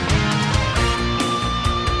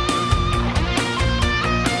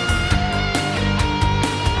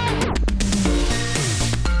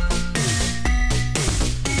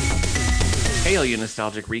all you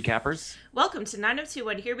nostalgic recappers. Welcome to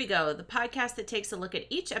 90210 Here We Go, the podcast that takes a look at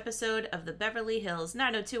each episode of the Beverly Hills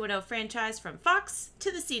 90210 franchise from Fox to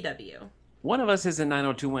the CW. One of us is a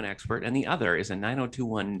 9021 expert, and the other is a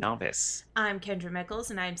 9021 novice. I'm Kendra Mickles,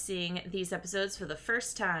 and I'm seeing these episodes for the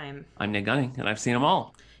first time. I'm Nick Gunning, and I've seen them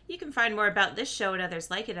all. You can find more about this show and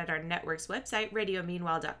others like it at our network's website,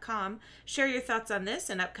 radiomeanwhile.com. Share your thoughts on this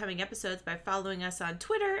and upcoming episodes by following us on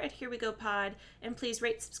Twitter at Here We Go Pod, and please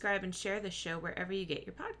rate, subscribe, and share the show wherever you get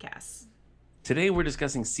your podcasts. Today we're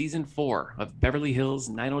discussing Season 4 of Beverly Hills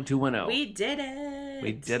 90210. We did it!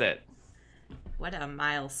 We did it. What a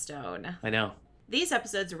milestone. I know. These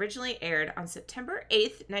episodes originally aired on September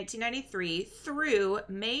 8th, 1993 through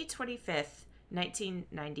May 25th,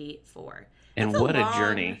 1994. And what a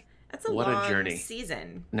journey. That's a long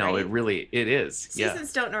season. No, right? it is.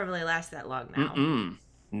 Seasons don't normally last that long now.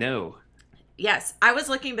 No. Yes, I was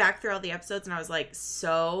looking back through all the episodes and I was like,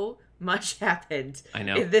 so much happened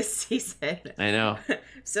in this season. I know.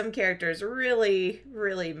 Some characters really,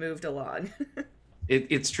 really moved along.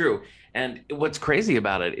 It's true. And what's crazy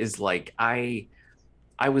about it is like I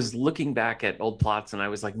was looking back at old plots and I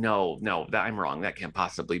was like, no, I'm wrong. That can't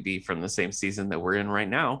possibly be from the same season that we're in right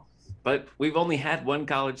now. But we've only had one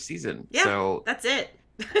college season. Yeah, so that's it.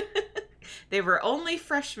 They were only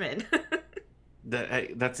freshmen.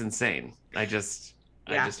 That's insane. I just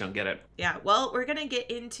don't get it. Yeah, well, we're going to get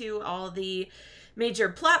into all the major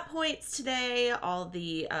plot points today, all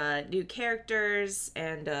the new characters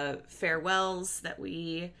and farewells that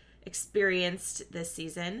we experienced this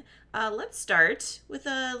season. Let's start with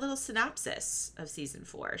a little synopsis of Season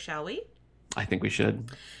 4, shall we? I think we should.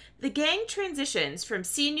 The gang transitions from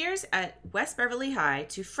seniors at West Beverly High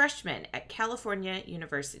to freshmen at California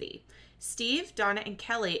University. Steve, Donna, and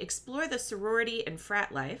Kelly explore the sorority and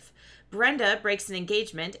frat life. Brenda breaks an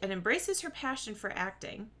engagement and embraces her passion for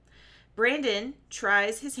acting. Brandon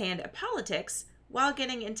tries his hand at politics while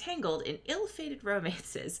getting entangled in ill-fated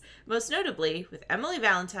romances, most notably with Emily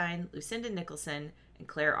Valentine, Lucinda Nicholson, and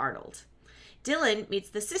Claire Arnold. Dylan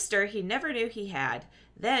meets the sister he never knew he had,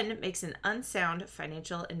 then makes an unsound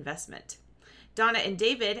financial investment. Donna and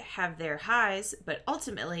David have their highs, but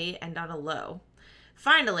ultimately end on a low.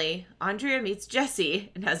 Finally, Andrea meets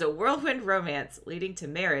Jesse and has a whirlwind romance leading to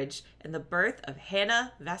marriage and the birth of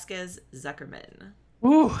Hannah Vasquez Zuckerman.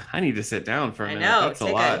 Ooh, I need to sit down for a minute. I know. That's a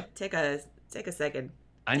lot. Take a second.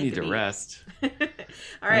 I need to rest.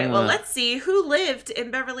 All right, well, let's see who lived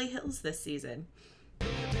in Beverly Hills this season.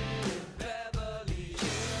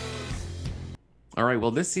 All right,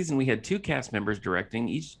 well, this season we had two cast members directing.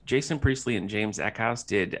 Each Jason Priestley and James Eckhouse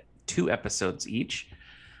did 2 episodes each.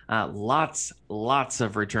 Lots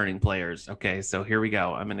of returning players. Okay, so here we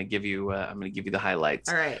go. I'm going to give you the highlights.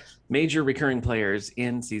 All right. Major recurring players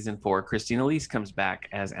in Season 4. Christina Elise comes back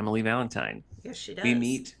as Emily Valentine. Yes, she does. We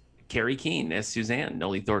meet Carrie Keene as Suzanne,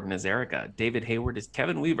 Noli Thornton as Erica, David Hayward as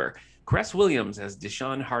Kevin Weaver, Cress Williams as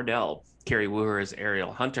Deshaun Hardell, Carrie Wooer as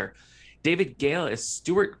Ariel Hunter, David Gale as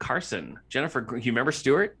Stuart Carson. Jennifer, you remember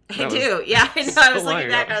Stuart? I do. Yeah, I know. So I was looking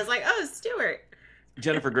back and I was like, oh, Stuart.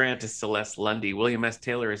 Jennifer Grant as Celeste Lundy, William S.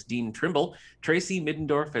 Taylor as Dean Trimble, Tracy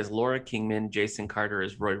Middendorf as Laura Kingman, Jason Carter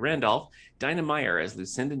as Roy Randolph, Dinah Meyer as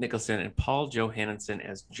Lucinda Nicholson, and Paul Johannesson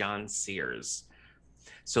as John Sears.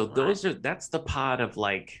 So that's the pod of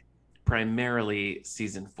like primarily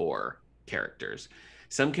Season 4 characters.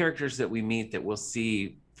 Some characters that we meet that we'll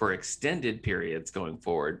see for extended periods going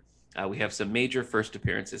forward. We have some major first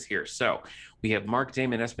appearances here. So we have Mark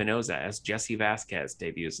Damon Espinosa as Jesse Vasquez,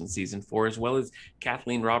 debuts in Season 4, as well as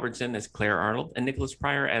Kathleen Robertson as Claire Arnold and Nicholas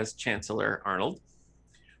Pryor as Chancellor Arnold.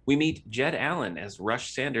 We meet Jed Allen as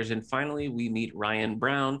Rush Sanders, and finally we meet Ryan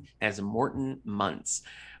Brown as Morton Muntz.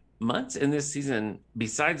 Muntz in this season,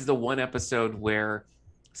 besides the one episode where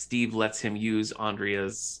Steve lets him use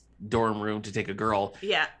Andrea's dorm room to take a girl,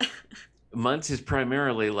 Muntz is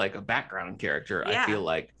primarily like a background character, I feel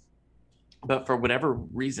like. But for whatever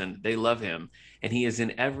reason, they love him. And he is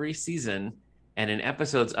in every season and in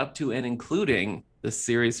episodes up to and including the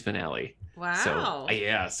series finale. Wow.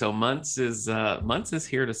 So Muntz is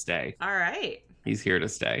here to stay. All right. He's here to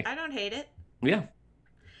stay. I don't hate it. Yeah.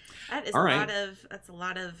 That's a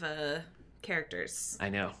lot of characters. I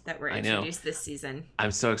know. That were introduced this season. I'm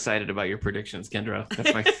so excited about your predictions, Kendra.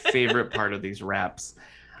 That's my favorite part of these wraps.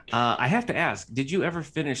 I have to ask, did you ever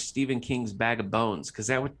finish Stephen King's Bag of Bones? Because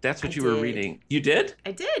that's what you were reading. You did?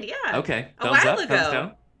 I did, yeah. Okay. Thumbs up, thumbs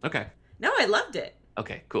down? Okay. No, I loved it.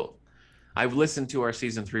 Okay, cool. I've listened to our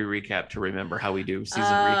Season 3 recap to remember how we do season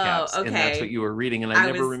recaps. Okay. And that's what you were reading, and I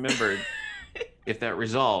never remembered if that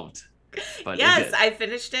resolved. But yes, I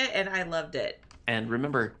finished it, and I loved it. And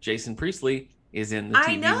remember, Jason Priestley is in the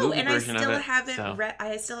I TV know, movie and I version of still it. haven't So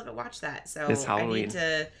I still haven't watched that. this So I need Halloween,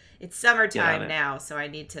 to. It's get on summertime it. now, so I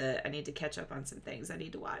need to catch up on some things I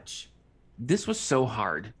need to watch. This was so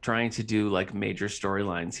hard trying to do like major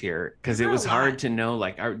storylines here There because it were a was hard lot. to know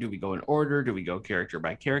like do we go in order? Do we go character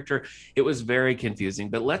by character? It was very confusing.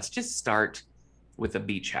 But let's just start with the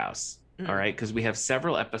beach house. All Mm. right, because we have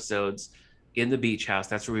several episodes in the beach house.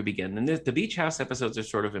 That's where we begin. And the beach house episodes are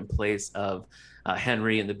sort of in place of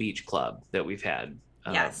Henry and the Beach Club that we've had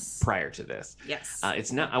Yes. prior to this. Yes.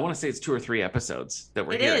 It's not. I want to say it's 2 or 3 episodes that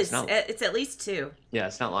we're It here. It's is. not. It's at least 2. Yeah,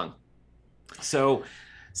 it's not long. So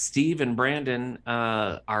Steve and Brandon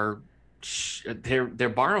are they're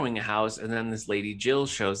borrowing a house, and then this lady Jill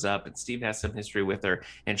shows up, and Steve has some history with her,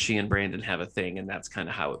 and she and Brandon have a thing, and that's kind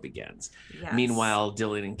of how it begins. Yes. Meanwhile,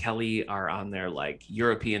 Dylan and Kelly are on their like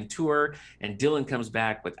European tour, and Dylan comes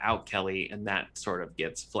back without Kelly, and that sort of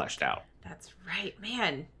gets fleshed out. That's right,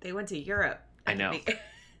 man. They went to Europe. I know.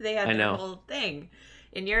 They had I their know. whole thing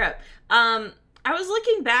in Europe. I was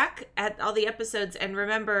looking back at all the episodes and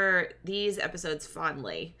remember these episodes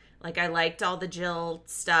fondly. Like I liked all the Jill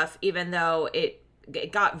stuff, even though it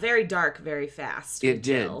got very dark very fast. It with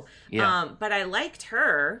did. Jill. Yeah. But I liked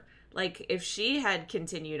her. Like if she had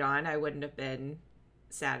continued on, I wouldn't have been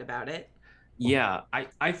sad about it. Yeah,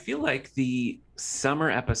 I feel like the summer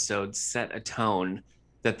episodes set a tone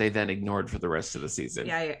that they then ignored for the rest of the season.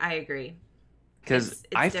 Yeah, I agree. Because It's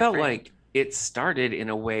I felt different. like it started in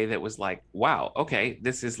a way that was like, wow, okay,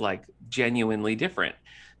 this is like genuinely different,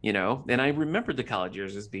 you know? And I remembered the college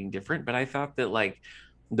years as being different, but I thought that like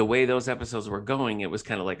the way those episodes were going, it was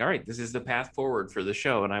kind of like, all right, this is the path forward for the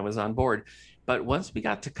show. And I was on board. But once we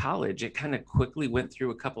got to college, it kind of quickly went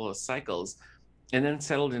through a couple of cycles and then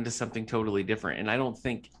settled into something totally different. And I don't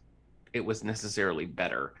think it was necessarily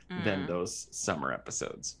better than Mm. those summer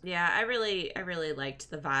episodes. Yeah, I really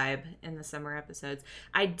liked the vibe in the summer episodes.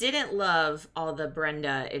 I didn't love all the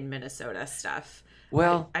Brenda in Minnesota stuff.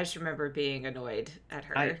 Well, I just remember being annoyed at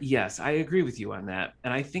her. yes, I agree with you on that.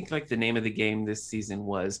 And I think like the name of the game this season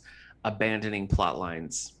was abandoning plot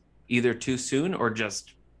lines either too soon or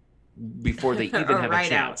just before they even Or have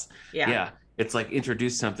right a out. chance. Yeah. Yeah, it's like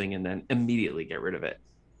introduce something and then immediately get rid of it.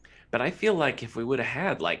 But I feel like if we would have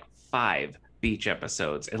had like 5 beach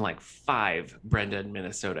episodes and like 5 Brenda and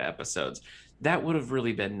Minnesota episodes, that would have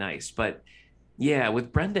really been nice. But yeah,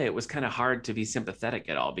 with Brenda, it was kind of hard to be sympathetic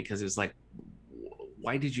at all because it was like,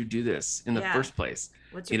 why did you do this in the Yeah. first place?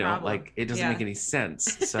 What's You your know, problem? like it doesn't Yeah. make any sense.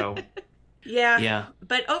 So Yeah. yeah,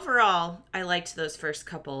 But overall, I liked those first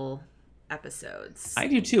couple episodes. I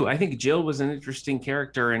do too. I think Jill was an interesting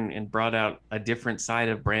character and brought out a different side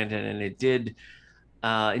of Brandon, and it did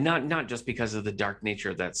not just because of the dark nature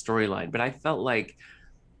of that storyline, but I felt like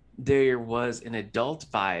there was an adult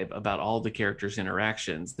vibe about all the characters'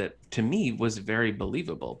 interactions that to me was very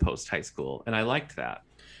believable post high school, and I liked that.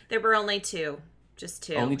 There were only 2. Just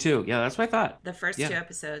 2. Only 2, yeah, that's what I thought. The first Yeah. 2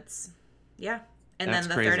 episodes. Yeah. And That's then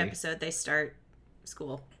the third crazy. episode they start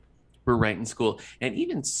school. We're right in school, and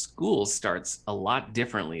even school starts a lot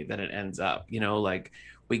differently than it ends up. You know, like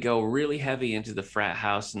we go really heavy into the frat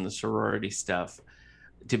house and the sorority stuff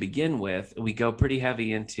to begin with. We go pretty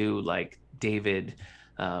heavy into like David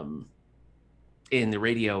in the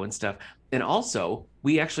radio and stuff. And also,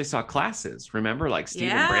 we actually saw classes. Remember, like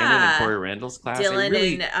Steve and Brandon and Yeah. Corey Randall's class. It Dylan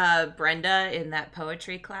really, and Brenda in that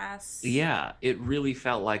poetry class. yeah, it really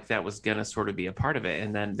felt like that was gonna sort of be a part of it.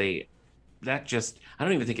 And then I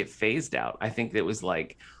don't even think it phased out. I think it was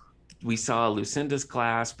like we saw Lucinda's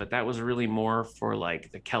class, but that was really more for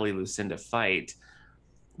like the Kelly Lucinda fight.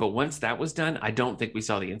 But once that was done, I don't think we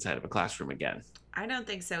saw the inside of a classroom again. I don't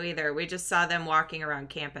think so either. We just saw them walking around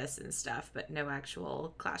campus and stuff, but no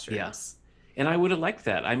actual classrooms. And I would have liked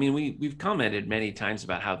that. I mean, we've commented many times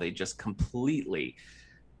about how they just completely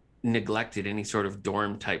neglected any sort of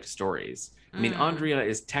dorm type stories. I mean, Andrea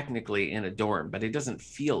is technically in a dorm, but it doesn't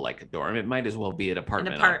feel like a dorm. It might as well be an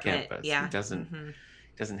apartment, on campus. Yeah. It doesn't Mhm.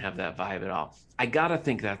 doesn't have that vibe at all. I gotta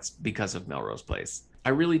think that's because of Melrose Place. I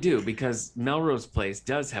really do, because Melrose Place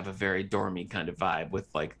does have a very dormy kind of vibe with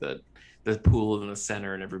like the pool in the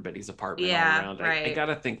center and everybody's apartment Yeah, all around. I right.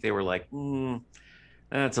 gotta think they were like,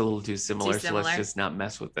 that's a little too similar, so let's similar? just not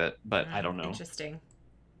mess with it. But I don't know. Interesting.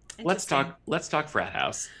 Let's talk frat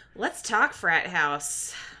house. Let's talk frat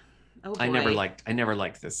house. Oh boy. I never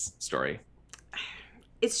liked this story.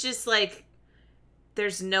 It's just like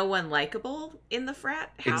there's no one likable in the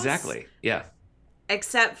frat house. Exactly. Yeah.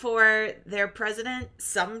 Except for their president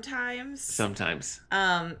sometimes. Sometimes.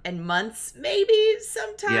 And months maybe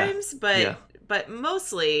sometimes, Yeah. but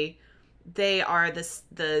mostly they are the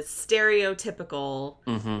stereotypical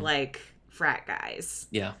Mhm. like frat guys.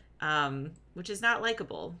 Yeah. which is not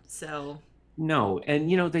likable. So No,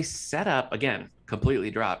 and they set up again,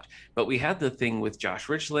 completely dropped. But we had the thing with Josh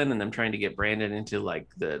Richland and them trying to get Brandon into like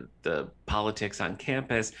the politics on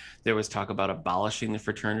campus. There was talk about abolishing the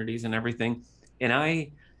fraternities and everything. And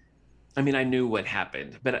I mean, I knew what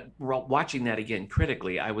happened, but watching that again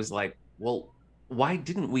critically, I was like, well, why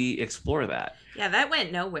didn't we explore that? yeah, that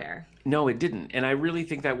went nowhere. No, it didn't. And I really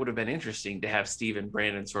think that would have been interesting to have Steve and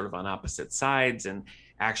Brandon sort of on opposite sides and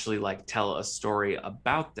actually like tell a story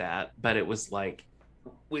about that. But it was like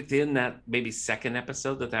within that maybe second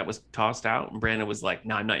episode that was tossed out, and Brandon was like,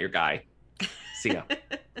 no, I'm not your guy. See ya.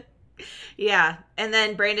 Yeah, and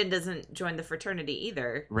then Brandon doesn't join the fraternity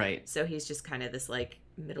either. Right. So he's just kind of this like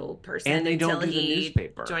middle person And they until don't do the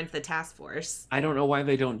newspaper. joins the task force. I don't know why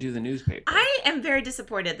they don't do the newspaper. I am very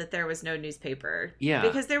disappointed that there was no newspaper. Yeah.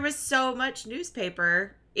 Because there was so much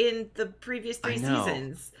newspaper in the previous 3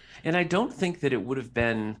 seasons. And I don't think that it would have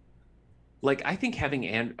been like, I think having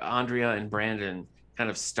Andrea and Brandon kind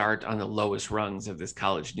of start on the lowest rungs of this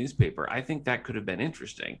college newspaper, I think that could have been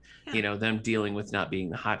interesting. Yeah. Them dealing with not being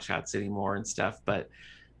the hotshots anymore and stuff. But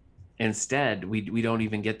instead, we don't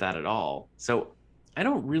even get that at all. So I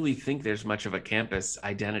don't really think there's much of a campus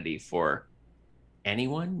identity for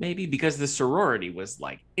anyone, maybe, because the sorority was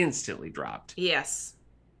like instantly dropped. Yes.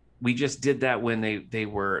 We just did that when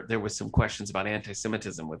there was some questions about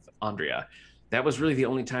anti-Semitism with Andrea. That was really the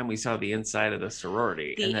only time we saw the inside of the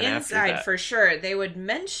sorority. The and then inside, for sure. They would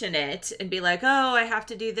mention it and be like, oh, I have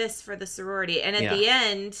to do this for the sorority. And at the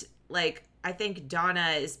end, like, I think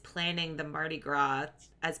Donna is planning the Mardi Gras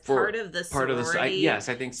as part of the sorority. Yes,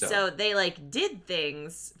 I think so. So they, like, did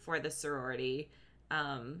things for the sorority.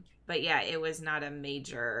 But, yeah, it was not a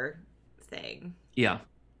major thing. Yeah.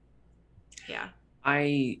 Yeah.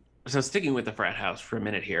 So sticking with the frat house for a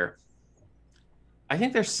minute here, I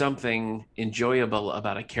think there's something enjoyable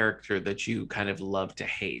about a character that you kind of love to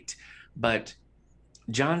hate. But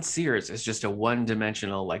John Sears is just a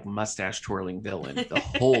one-dimensional, like, mustache twirling villain the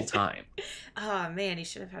whole time. Oh, man, he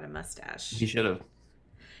should have had a mustache. He should have.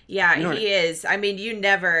 Yeah, he is. I mean, you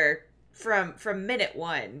never, from minute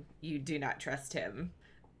one, you do not trust him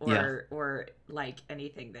or like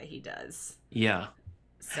anything that he does. Yeah.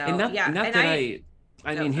 So, and not that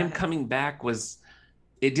I mean, him coming back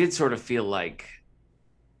it did sort of feel like,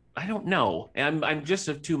 I don't know. I'm just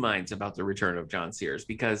of two minds about the return of John Sears,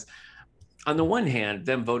 because on the one hand,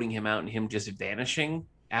 them voting him out and him just vanishing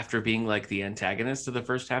after being like the antagonist of the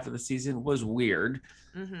first half of the season was weird.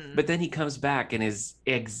 Mm-hmm. But then he comes back and is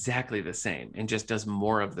exactly the same and just does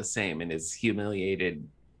more of the same and is humiliated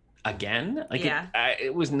again. Like,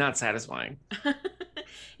 it was not satisfying.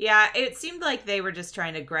 Yeah, it seemed like they were just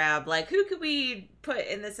trying to grab, like, who could we put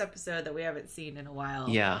in this episode that we haven't seen in a while?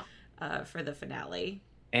 Yeah. For the finale.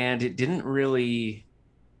 And it didn't really,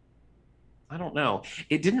 I don't know.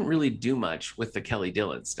 It didn't really do much with the Kelly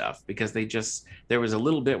Dillon stuff, because there was a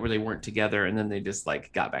little bit where they weren't together and then they just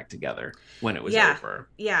like got back together when it was over.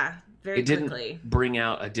 Yeah, very quickly. It didn't bring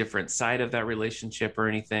out a different side of that relationship or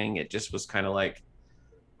anything. It just was kind of like,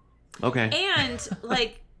 okay. And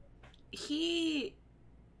like,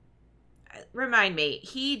 remind me,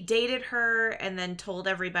 he dated her and then told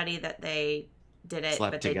everybody that they did it,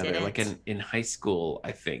 slept but together, they didn't. like in high school,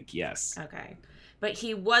 I think. Yes. Okay. But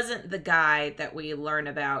he wasn't the guy that we learn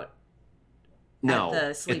about at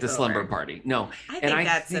the slumber party. No. I think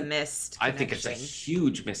that's a missed connection. I think it's a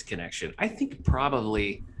huge misconnection. I think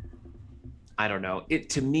probably, I don't know. It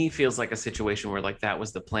to me feels like a situation where like that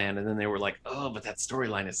was the plan, and then they were like, oh, but that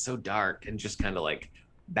storyline is so dark, and just kind of like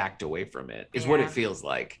backed away from it is what it feels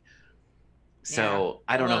like. So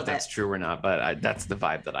I don't know if that's true or not, but that's the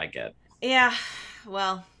vibe that I get. Yeah.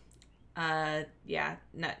 Well,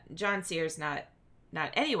 John Sears, not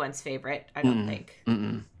anyone's favorite, I don't think.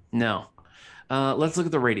 No. Let's look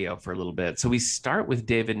at the radio for a little bit. So we start with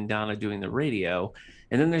David and Donna doing the radio,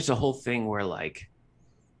 and then there's a whole thing where like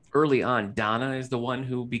early on, Donna is the one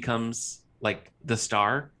who becomes like the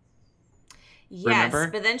star. Yes,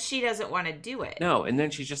 remember? But then she doesn't want to do it. No, and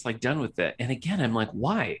then she's just like done with it. And again, I'm like,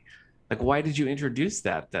 why? Like, why did you introduce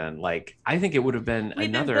that then? Like, I think it would have been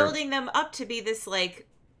We've been building them up to be this like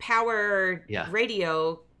power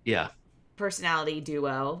radio personality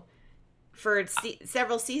duo for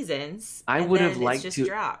several seasons. I would have liked just to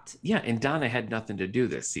dropped. Yeah, and Donna had nothing to do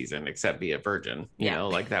this season except be a virgin. You know,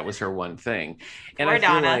 like that was her one thing. And Poor I feel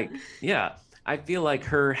Donna. like, I feel like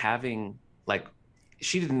her having like,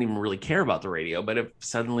 she didn't even really care about the radio, but if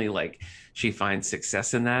suddenly like she finds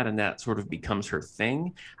success in that and that sort of becomes her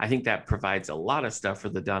thing, I think that provides a lot of stuff for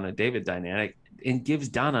the Donna David dynamic and gives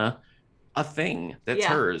Donna a thing that's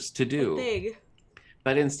hers to do. Big.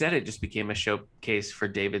 But instead, it just became a showcase for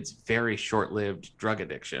David's very short-lived drug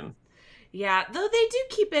addiction. Yeah, though they do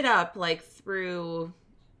keep it up like through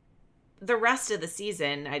the rest of the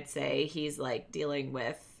season. I'd say he's like dealing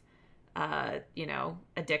with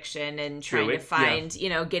addiction and trying to find,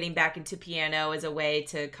 getting back into piano as a way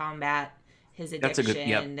to combat his addiction. That's a good,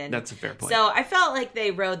 yeah, and that's a fair point. So I felt like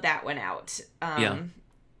they rode that one out.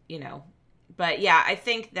 But yeah, I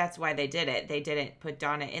think that's why they did it. They didn't put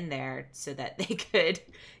Donna in there so that they could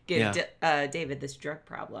give David this drug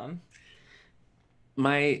problem.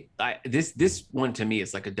 This one to me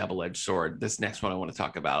is like a double-edged sword. This next one I want to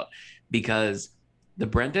talk about, because the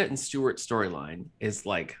Brenda and Stuart storyline is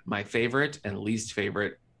like my favorite and least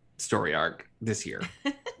favorite story arc this year.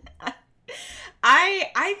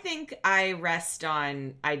 I think I rest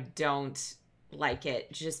on I don't like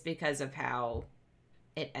it just because of how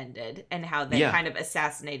it ended and how they kind of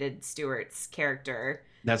assassinated Stuart's character.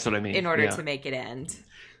 That's what I mean. In order to make it end.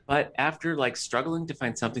 But after like struggling to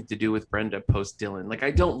find something to do with Brenda post Dylan, like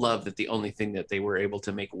I don't love that the only thing that they were able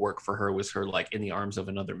to make work for her was her like in the arms of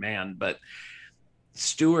another man. But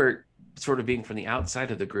Stuart sort of being from the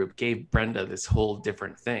outside of the group gave Brenda this whole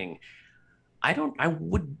different thing. I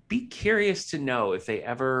would be curious to know if they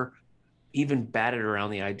ever even batted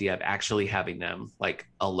around the idea of actually having them like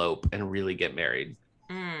elope and really get married.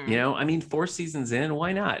 I mean, 4 seasons in,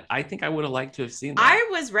 why not? I think I would have liked to have seen that. I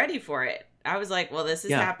was ready for it. I was like, well, this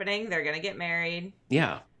is happening. They're going to get married.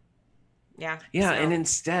 Yeah. Yeah. Yeah. So. And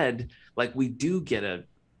instead, like we do get a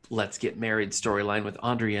let's get married storyline with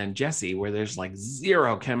Andrea and Jesse where there's like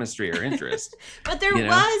zero chemistry or interest. But there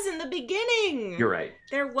was in the beginning. You're right.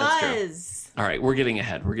 There was. All right, we're getting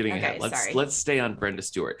ahead. Ahead. Let's stay on Brenda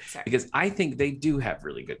Stewart because I think they do have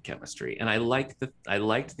really good chemistry, and I liked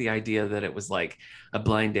the idea that it was like a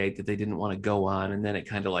blind date that they didn't want to go on, and then it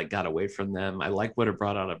kind of like got away from them. I like what it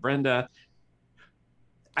brought out of Brenda.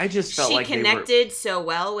 I just felt like she connected so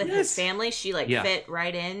well with his family. She fit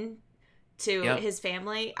right in to his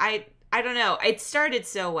family. I don't know. It started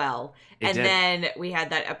so well. Then we had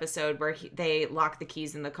that episode where they locked the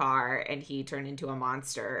keys in the car and he turned into a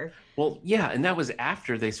monster. Well, yeah. And that was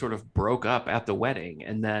after they sort of broke up at the wedding.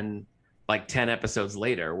 And then like 10 episodes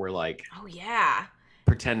later, we're like, oh, yeah.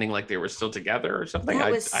 Pretending like they were still together or something.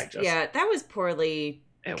 That was poorly.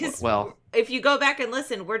 Well, if you go back and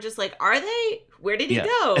listen, we're just like, are they? Where did he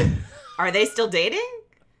go? Are they still dating?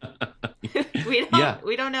 We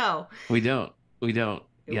don't know. We don't.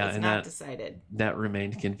 It was not decided. That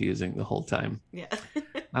remained confusing the whole time.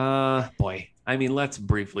 Yeah. Boy. I mean, let's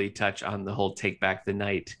briefly touch on the whole Take Back the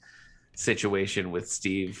Night situation with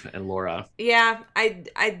Steve and Laura. Yeah,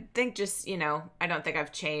 I think just, I don't think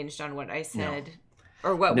I've changed on what I said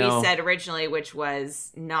or what we said originally, which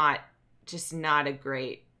was not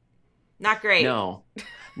great.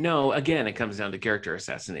 No, again, it comes down to character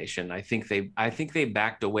assassination. I think they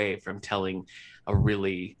backed away from telling a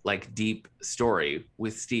really like deep story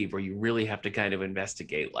with Steve where you really have to kind of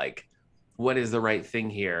investigate like what is the right thing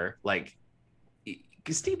here. Like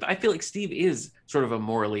Steve, I feel like Steve is sort of a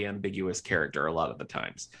morally ambiguous character a lot of the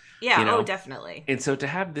times. Yeah, oh, definitely. And so to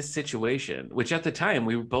have this situation, which at the time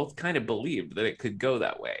we both kind of believed that it could go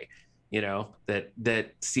that way,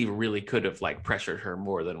 that Steve really could have like pressured her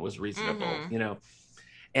more than was reasonable,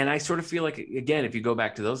 And I sort of feel like, again, if you go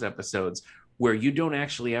back to those episodes where you don't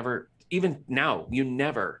actually ever, even now, you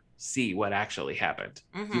never see what actually happened.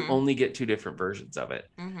 Mm-hmm. You only get 2 different versions of it.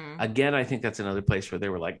 Mm-hmm. Again, I think that's another place where they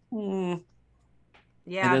were like,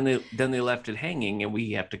 yeah. And then they left it hanging, and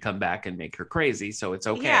we have to come back and make her crazy, so it's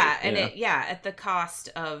okay. Yeah, and at the cost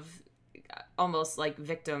of almost like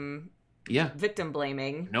victim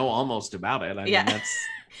blaming. No, almost about it. I mean, that's.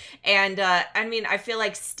 And I feel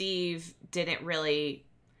like Steve didn't really.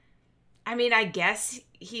 I mean, I guess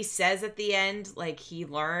he says at the end like he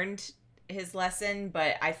learned his lesson,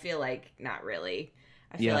 but I feel like not really.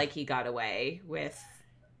 I feel like he got away with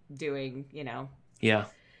doing, Yeah.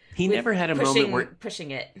 He never had a moment where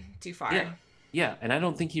pushing it too far. Yeah, and I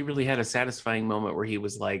don't think he really had a satisfying moment where he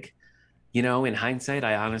was like, in hindsight,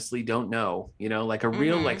 I honestly don't know. Like a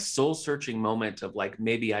real like soul searching moment of like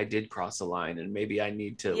maybe I did cross a line and maybe I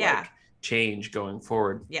need to like change going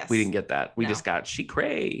forward. Yes. We didn't get that. We just got she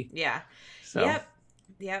cray. Yeah. So.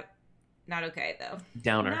 Yep. Not okay though.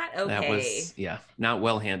 Downer. Not okay. That was not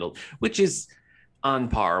well handled, which is on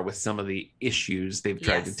par with some of the issues they've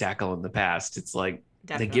tried to tackle in the past. It's like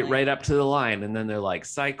Definitely. They get right up to the line and then they're like,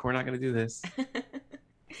 psych, we're not going to do this.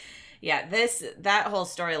 Yeah, that whole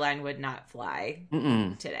storyline would not fly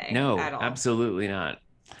today. No, at all. Absolutely not.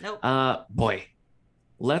 Nope. Boy,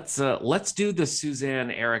 let's do the Suzanne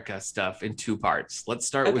Erica stuff in 2 parts. Let's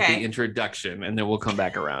start with the introduction and then we'll come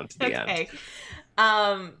back around to the end.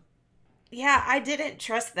 Um, yeah, I didn't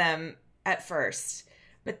trust them at first,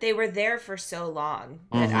 but they were there for so long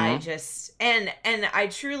that I Mm-hmm. just and I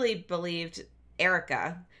truly believed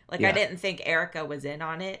Erica. Like I Yeah. didn't think Erica was in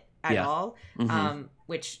on it at Yeah. all. Mm-hmm.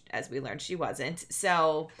 Which as we learned she wasn't.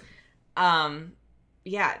 So, um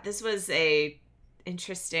yeah,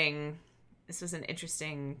 interesting this was an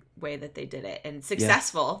interesting way that they did it and Yeah.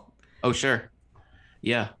 successful. Oh, sure.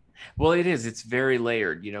 Yeah. Well, it is. It's very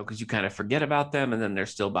layered, because you kind of forget about them and then they're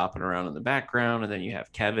still bopping around in the background. And then you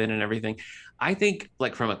have Kevin and everything. I think,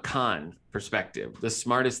 like, from a con perspective, the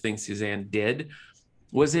smartest thing Suzanne did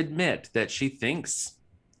was admit that she thinks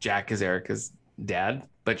Jack is Erica's dad,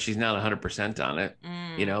 but she's not 100% on it.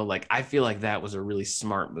 Mm. Like, I feel like that was a really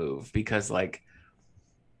smart move because, like,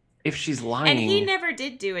 if she's And he lying, never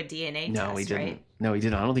did do a DNA no, he test, didn't. right? No, he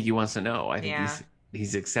didn't. I don't think he wants to know. I think Yeah.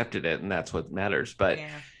 he's accepted it, and that's what matters. But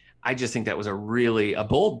Yeah. I just think that was a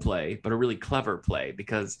bold play, but a really clever play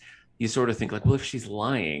because you sort of think like, well, if she's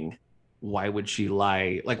lying, why would she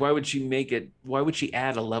lie? Like, why would she make it? Why would she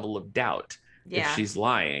add a level of doubt if Yeah. she's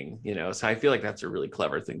lying? So I feel like that's a really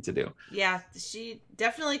clever thing to do. Yeah, she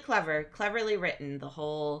definitely cleverly written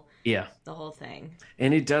Yeah. the whole thing.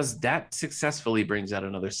 And it does that successfully brings out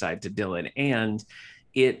another side to Dylan, and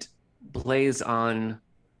it plays on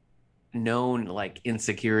known like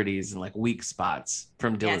insecurities and like weak spots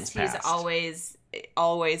from Yes, Dylan's he's past.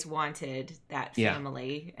 always wanted that Yeah.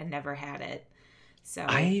 family and never had it. So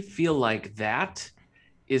I feel like that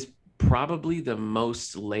is probably the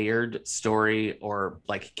most layered story or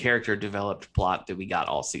like character developed plot that we got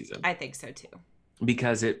all season I think so too.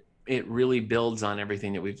 because it really builds on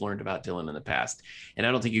everything that we've learned about Dylan in the past. And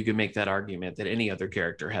I don't think you could make that argument that any other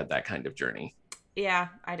character had that kind of journey. Yeah,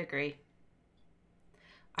 I'd agree.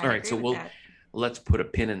 All right, so let's put a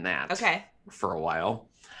pin in that. Okay. For a while.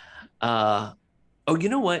 Oh, you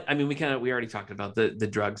know what? I mean, we already talked about the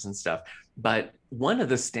drugs and stuff, but one of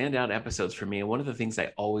the standout episodes for me, and one of the things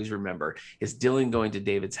I always remember is Dylan going to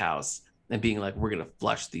David's house and being like, "We're gonna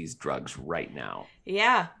flush these drugs right now."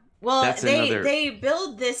 Yeah. Well, That's they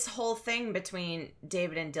build this whole thing between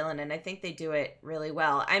David and Dylan, and I think they do it really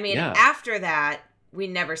well. I mean, Yeah. after that, we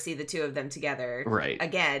never see the two of them together Right.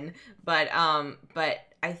 again. But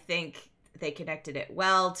I think they connected it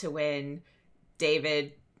well to when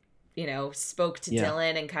David, spoke to Yeah.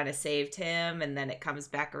 Dylan and kind of saved him, and then it comes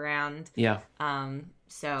back around. Yeah.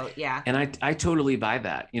 So yeah. And I totally buy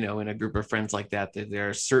that, in a group of friends like that there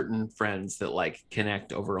are certain friends that like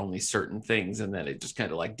connect over only certain things and then it just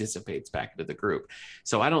kind of like dissipates back into the group.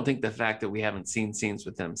 So I don't think the fact that we haven't seen scenes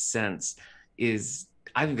with them since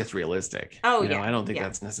I think that's realistic. Oh, yeah. I don't think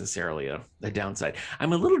that's necessarily a downside.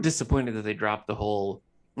 I'm a little disappointed that they dropped the whole,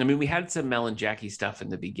 I mean, we had some Mel and Jackie stuff in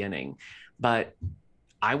the beginning, but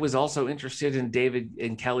I was also interested in David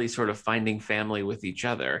and Kelly sort of finding family with each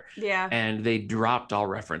other. Yeah. And they dropped all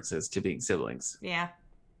references to being siblings. Yeah.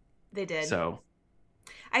 They did. So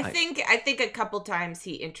I think a couple times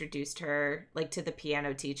he introduced her like to the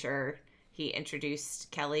piano teacher. He introduced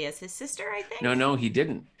Kelly as his sister, I think. No, he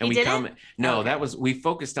didn't. And he didn't? No, okay. we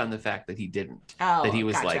focused on the fact that he didn't. Oh, that he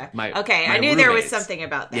was gotcha. like my okay. My I knew there was roommates. something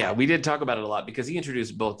about that. Yeah, we did talk about it a lot because he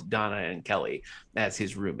introduced both Donna and Kelly as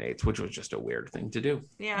his roommates, which was just a weird thing to do.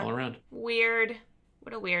 Yeah, all around. Weird.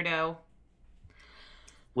 What a weirdo.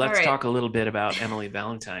 Let's talk a little bit about Emily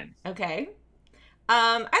Valentine. Okay.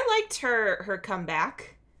 I liked her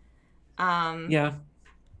comeback. Yeah.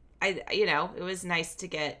 It was nice to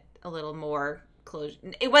get a little more closure.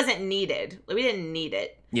 It wasn't needed. We didn't need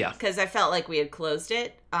it. Yeah. Because I felt like we had closed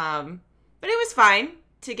it. But it was fine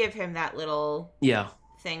to give him that little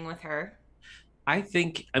thing with her. I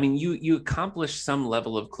think, I mean, you accomplished some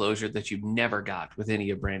level of closure that you never got with any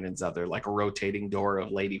of Brandon's other, like a rotating door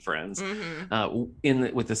of lady friends.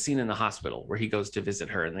 Mm-hmm. With the scene in the hospital where he goes to visit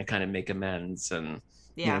her and they kind of make amends and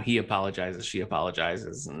he apologizes, she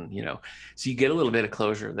apologizes, and so you get a little bit of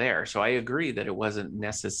closure there. So I agree that it wasn't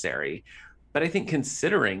necessary, but I think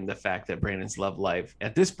considering the fact that Brandon's love life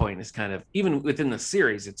at this point is kind of, even within the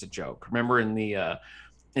series, it's a joke. Remember in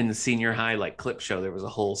the senior high like clip show, there was a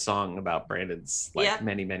whole song about Brandon's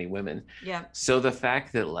many, many women. Yeah. So the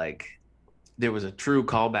fact that like there was a true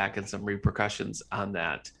callback and some repercussions on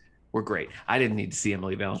that were great. I didn't need to see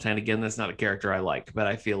Emily Valentine again. That's not a character I like, but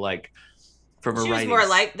I feel like from a writing, more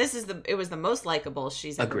like it was the most likable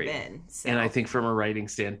she's ever been. So. And I think from a writing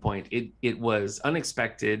standpoint, it was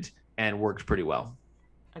unexpected and worked pretty well.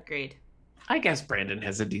 Agreed. I guess Brandon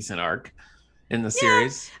has a decent arc in the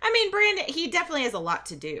series. I mean, Brandon, he definitely has a lot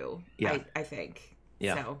to do. Yeah. I think.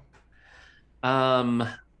 Yeah. So.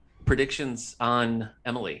 Predictions on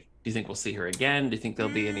Emily. Do you think we'll see her again? Do you think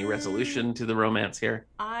there'll be any resolution to the romance here?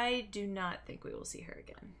 I do not think we will see her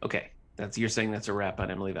again. Okay. You're saying that's a wrap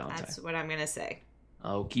on Emily Valentine. That's what I'm going to say.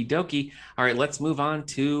 Okie dokie. All right, let's move on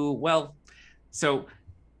to, so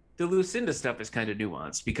the Lucinda stuff is kind of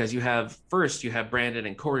nuanced because you have Brandon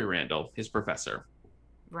and Corey Randall, his professor.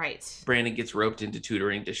 Right. Brandon gets roped into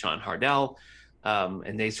tutoring Deshaun Hardell,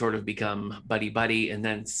 and they sort of become buddy-buddy. And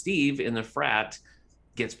then Steve in the frat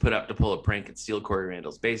gets put up to pull a prank and steal Corey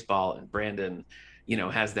Randall's baseball. And Brandon,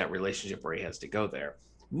 has that relationship where he has to go there.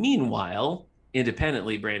 Meanwhile,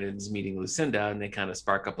 independently, Brandon's meeting Lucinda and they kind of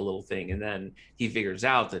spark up a little thing. And then he figures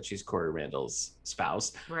out that she's Corey Randall's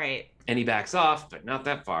spouse. Right. And he backs off, but not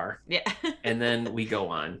that far. Yeah. And then we go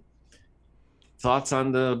on. Thoughts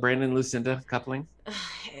on the Brandon Lucinda coupling?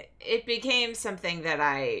 It became something that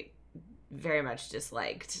I very much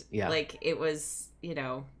disliked. Yeah. Like it was,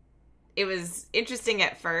 it was interesting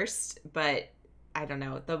at first, but I don't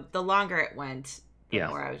know. The longer it went, the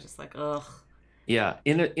more I was just like, ugh. Yeah,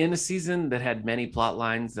 in a season that had many plot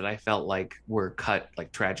lines that I felt like were cut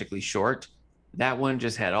like tragically short, that one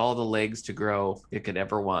just had all the legs to grow it could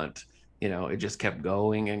ever want. It just kept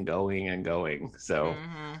going and going and going. So,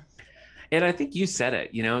 and I think you said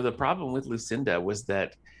it. The problem with Lucinda was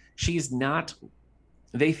that she's not.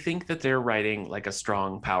 They think that they're writing like a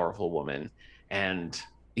strong, powerful woman, and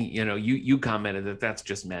you commented that that's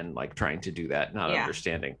just men like trying to do that, not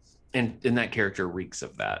understanding, and that character reeks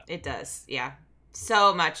of that. It does, yeah.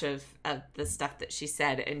 So much of the stuff that she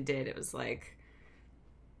said and did, it was like,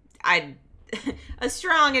 a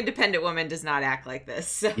strong, independent woman does not act like this.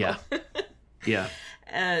 So. Yeah. Yeah.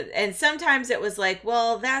 And sometimes it was like,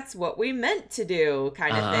 well, that's what we meant to do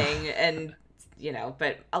kind of thing. And,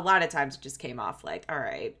 but a lot of times it just came off like, all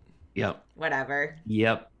right. Yep. Whatever.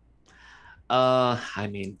 Yep.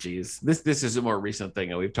 Geez, this is a more recent thing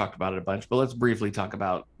and we've talked about it a bunch, but let's briefly talk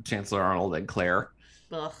about Chancellor Arnold and Claire.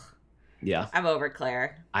 Ugh. Yeah. I'm over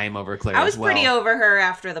Claire. I am over Claire. I was pretty over her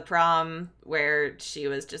after the prom where she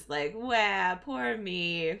was just like, wow, poor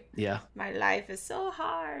me. Yeah. My life is so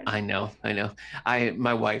hard. I know.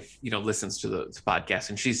 My wife, listens to the podcast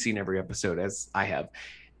and she's seen every episode as I have.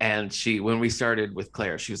 And when we started with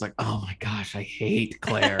Claire, she was like, oh my gosh, I hate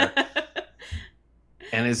Claire.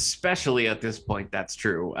 And especially at this point, that's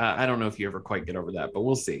true. I don't know if you ever quite get over that, but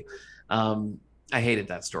we'll see. I hated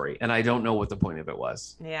that story and I don't know what the point of it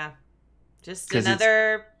was. Yeah. Just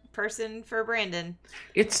another person for Brandon.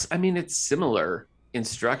 It's similar in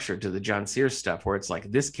structure to the John Sears stuff where it's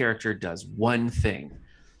like this character does one thing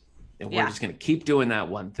and we're just going to keep doing that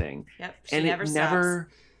one thing. Yep. And it never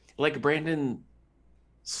like Brandon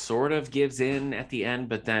sort of gives in at the end,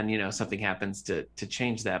 but then, something happens to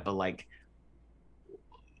change that. But like,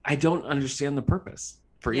 I don't understand the purpose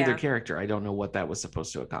for either character. I don't know what that was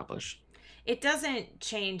supposed to accomplish. It doesn't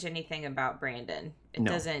change anything about Brandon. It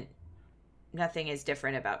doesn't. Nothing is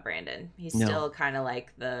different about Brandon. He's still kind of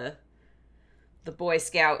like the Boy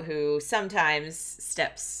Scout who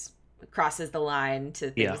sometimes crosses the line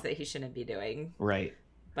to things that he shouldn't be doing. Right.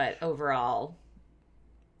 But overall,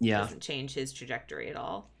 doesn't change his trajectory at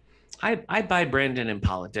all. I buy Brandon in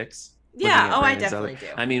politics. Yeah. I definitely do.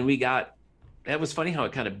 That was funny how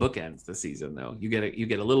it kind of bookends the season though. You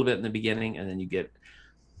get a little bit in the beginning and then you get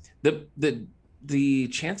the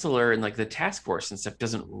chancellor and like the task force and stuff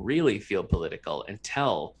doesn't really feel political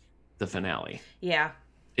until the finale. Yeah.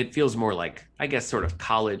 It feels more like, I guess, sort of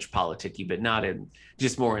college politicky, but not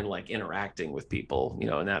just more in like interacting with people,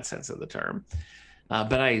 in that sense of the term.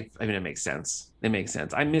 But it makes sense. It makes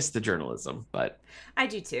sense. I miss the journalism, but I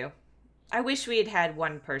do too. I wish we had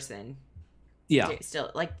one person. Yeah. Still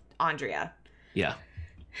like Andrea. Yeah.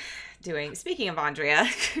 Speaking of Andrea.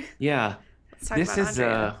 Yeah. Let's talk about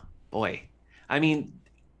Andrea. Boy.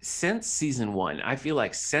 Since season one, I feel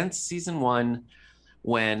like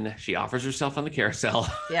when she offers herself on the carousel,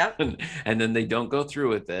 and then they don't go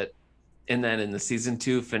through with it, and then in the season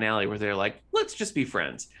 2 finale where they're like, let's just be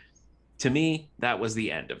friends. To me, that was the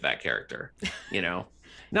end of that character.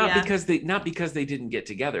 Not because they didn't get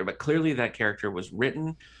together, but clearly that character was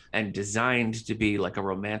written and designed to be like a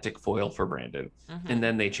romantic foil for Brandon, and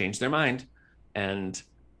then they changed their mind, and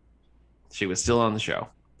she was still on the show.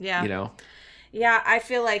 Yeah. Yeah, I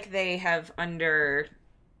feel like they have underused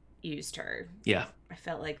her. Yeah. I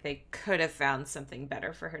felt like they could have found something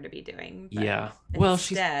better for her to be doing. Yeah. Well,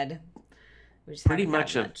 instead, she's pretty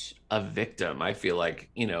much a victim, I feel like,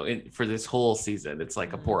 for this whole season. It's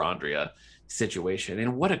like a poor Andrea situation.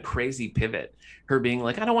 And what a crazy pivot. Her being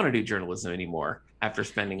like, I don't want to do journalism anymore after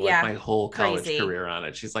spending my whole college career on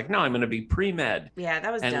it. She's like, no, I'm going to be pre-med. Yeah,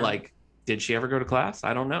 that was dumb. And like, did she ever go to class?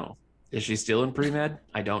 I don't know. Is she still in pre-med?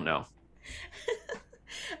 I don't know.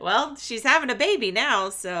 Well, she's having a baby now,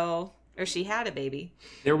 so, or she had a baby.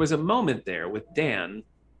 There was a moment there with Dan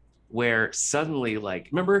where suddenly, like,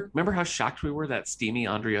 remember how shocked we were that steamy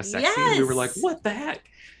Andrea sex scene? We were like, Yes. what the heck?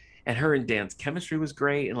 And her and Dan's chemistry was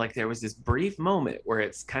great. And like there was this brief moment where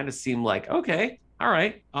it's kind of seemed like, okay, all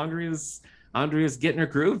right, Andrea's getting her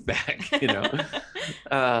groove back, you know.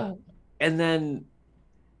 uh, and then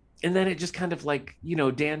it just kind of like, you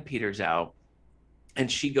know, Dan peters out and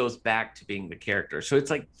she goes back to being the character. So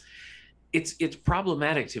it's like it's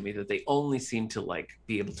problematic to me that they only seem to like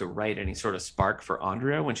be able to write any sort of spark for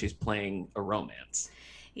Andrea when she's playing a romance.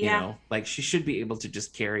 Yeah. You know, like she should be able to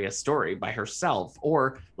just carry a story by herself,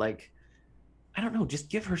 or like, I don't know, just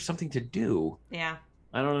give her something to do. Yeah.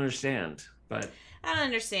 I don't understand, but I don't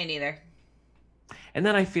understand either. And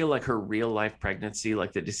then I feel like her real life pregnancy,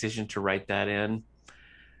 like the decision to write that in,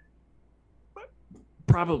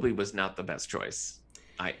 probably was not the best choice.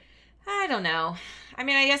 I don't know. I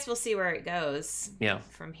mean, I guess we'll see where it goes. Yeah.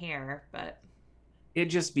 From here, but it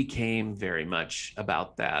just became very much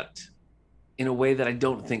about that in a way that I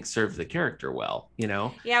don't think served the character well, you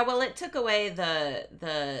know? Yeah, well, it took away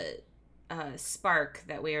the spark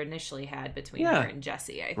that we initially had between her and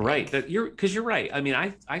Jesse, I think. Right. Because you're right. I mean,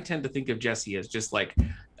 I tend to think of Jesse as just like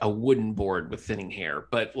a wooden board with thinning hair,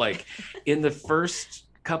 but like in the first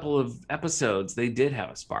couple of episodes they did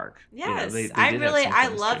have a spark. Yes. You know, I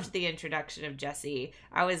loved the introduction of Jesse.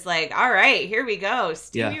 I was like, all right, here we go,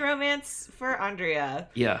 steamy romance for Andrea.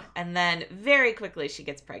 Yeah. And then very quickly she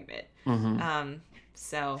gets pregnant. Mm-hmm.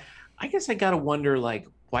 So I guess I gotta wonder, like,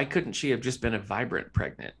 why couldn't she have just been a vibrant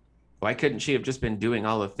pregnant? Why couldn't she have just been doing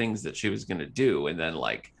all the things that she was gonna do and then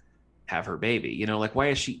like have her baby? You know, like why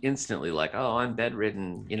is she instantly like, oh, I'm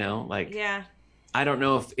bedridden, you know? Like, yeah, I don't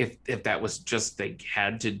know if that was just they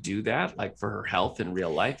had to do that, like for her health in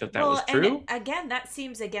real life, if that was true. And again, that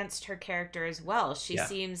seems against her character as well. She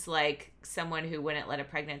seems like someone who wouldn't let a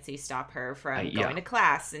pregnancy stop her from going to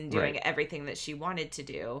class and doing everything that she wanted to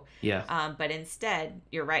do. Yeah. But instead,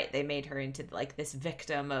 you're right, they made her into like this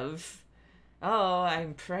victim of, oh,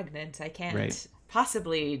 I'm pregnant, I can't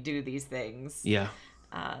possibly do these things. Yeah.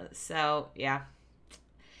 So, yeah,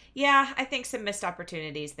 I think some missed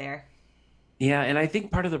opportunities there. Yeah, and I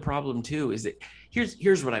think part of the problem too is that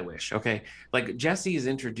here's what I wish. Okay, like Jesse is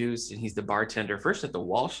introduced and he's the bartender first at the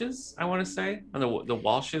Walshes. I want to say on the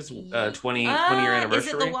Walshes 20 year anniversary.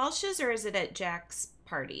 Is it the Walshes or is it at Jack's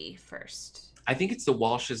party first? I think it's the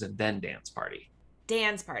Walshes and then Dan's party.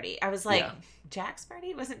 Dan's party. I was like, Jack's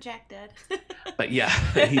party? Wasn't Jack dead? But yeah,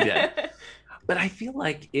 he did. But I feel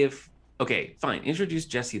like okay, fine, introduce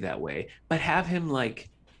Jesse that way, but have him like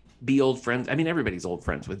be old friends. I mean, everybody's old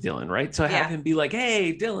friends with Dylan, right? So have him be like,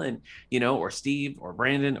 hey, Dylan, you know, or Steve or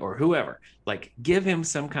Brandon or whoever. Like, give him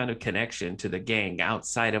some kind of connection to the gang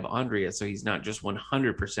outside of Andrea so he's not just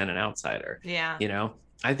 100% an outsider. Yeah. You know,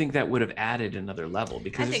 I think that would have added another level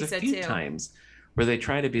because there's a few times where they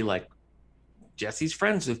try to be like, Jesse's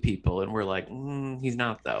friends with people, and we're like, he's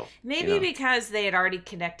not though. Maybe because they had already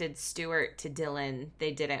connected Stuart to Dylan,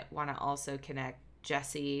 they didn't want to also connect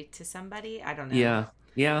Jesse to somebody. I don't know.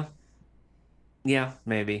 Yeah,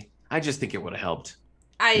 maybe. I just think it would have helped.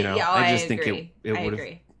 I just think agree. it would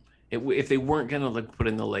have. If they weren't going to like put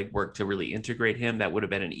in the legwork to really integrate him, that would have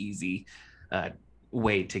been an easy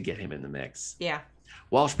way to get him in the mix. Yeah.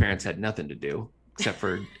 Walsh parents had nothing to do except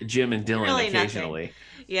for Jim and Dylan really occasionally.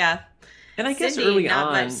 Nothing. Yeah. And I guess early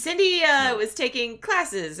on, much. Cindy was taking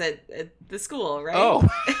classes at the school, right? Oh.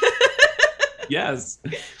 Yes.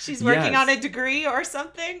 She's working on a degree or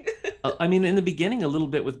something. I mean, in the beginning, a little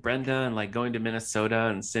bit with Brenda and like going to Minnesota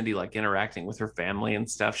and Cindy like interacting with her family and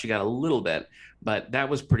stuff. She got a little bit, but that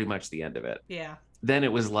was pretty much the end of it. Yeah. Then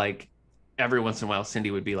it was like every once in a while, Cindy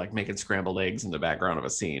would be like making scrambled eggs in the background of a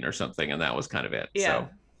scene or something. And that was kind of it. Yeah.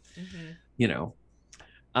 So, you know,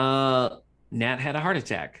 Nat had a heart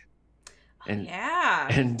attack. And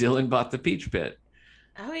Dylan bought the Peach Pit.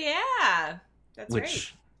 Oh, yeah. That's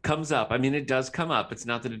which comes up. I mean, it does come up. It's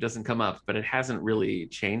not that it doesn't come up, but it hasn't really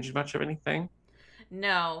changed much of anything.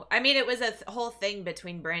 No. I mean, it was a whole thing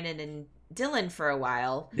between Brandon and Dylan for a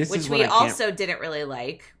while, which we also didn't really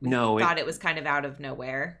like. We thought it was kind of out of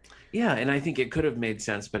nowhere. Yeah, and I think it could have made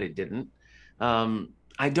sense, but it didn't.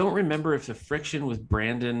 I don't remember if the friction with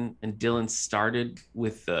Brandon and Dylan started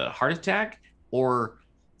with the heart attack or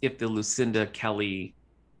if the Lucinda Kelly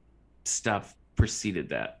stuff preceded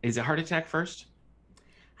that. Is it heart attack first?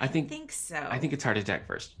 I think so. I think it's heart attack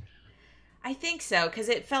first. I think so, because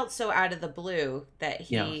it felt so out of the blue that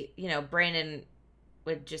he, you know, Brandon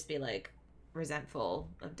would just be like resentful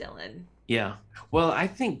of Dylan. Yeah. Well, I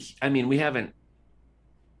mean, we haven't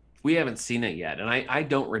seen it yet. And I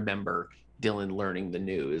don't remember Dylan learning the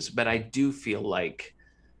news, but I do feel like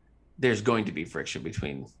there's going to be friction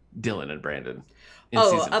between Dylan and Brandon in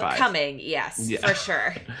season 5. Upcoming, yes, for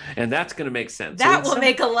sure. And that's going to make sense. That will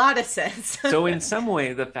make a lot of sense. So in some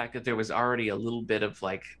way, the fact that there was already a little bit of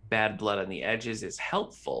like bad blood on the edges is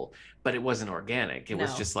helpful, but it wasn't organic. It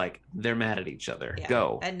was just like, they're mad at each other. Yeah.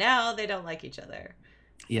 Go. And now they don't like each other.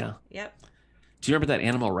 Yeah. Yep. Do you remember that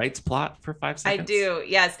animal rights plot for 5 seconds? I do,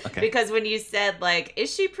 yes. Okay. Because when you said, like,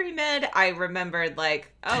 is she pre-med? I remembered,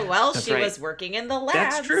 like, oh, well, she was working in the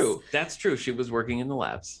labs. That's true. She was working in the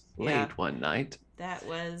labs late one night. That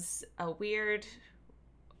was a weird,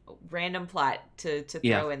 random plot to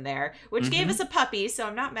throw in there, which gave us a puppy, so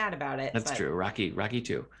I'm not mad about it. That's true. Rocky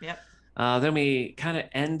too. Yep. Then we kind of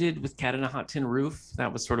ended with Cat in a Hot Tin Roof.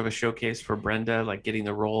 That was sort of a showcase for Brenda, like getting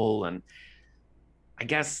the role, and I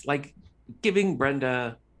guess like giving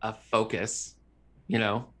Brenda a focus,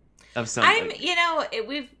 of something.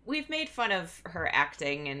 We've made fun of her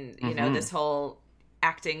acting and you know this whole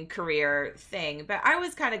acting career thing, but I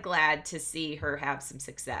was kind of glad to see her have some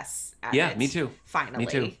success at it. Me too. Finally.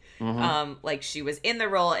 Me too. Like she was in the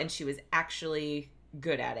role and she was actually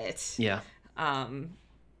good at it. Yeah.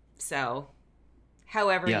 So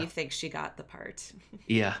however you think she got the part.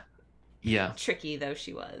 Yeah. Tricky though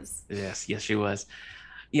she was. Yes, she was.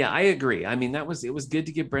 Yeah, I agree. I mean, it was good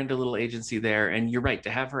to give Brenda a little agency there. And you're right, to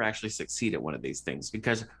have her actually succeed at one of these things,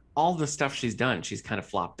 because all the stuff she's done, she's kind of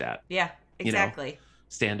flopped at. Yeah, exactly.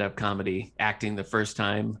 Stand-up comedy, acting the first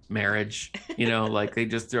time, marriage, like they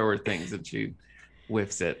just throw her things and she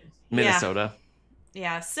whiffs it. Minnesota.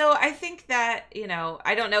 Yeah. So I think that,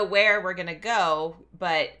 I don't know where we're going to go,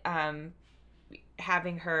 but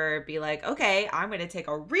having her be like, okay, I'm going to take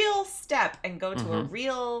a real step and go to a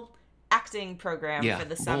real acting program for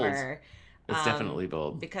the summer. Bold. It's definitely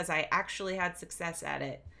bold. Because I actually had success at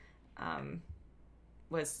it.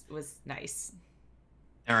 Was nice.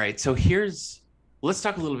 All right, so let's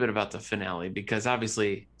talk a little bit about the finale, because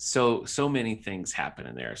obviously so many things happen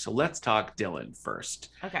in there. So let's talk Dylan first.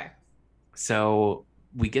 Okay. So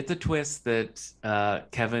we get the twist that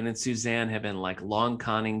Kevin and Suzanne have been like long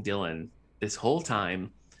conning Dylan this whole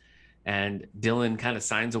time, and Dylan kind of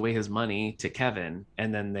signs away his money to Kevin,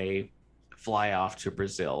 and then they fly off to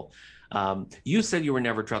Brazil. You said you were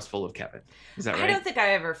never trustful of Kevin. Is that right? I don't think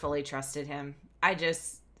I ever fully trusted him. I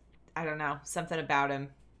don't know, something about him.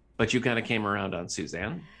 But you kind of came around on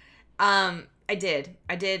Suzanne. I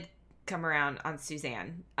did come around on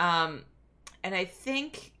Suzanne. And I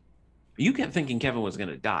think you kept thinking Kevin was going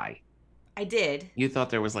to die. I did. You thought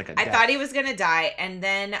there was like a death. I thought he was going to die, and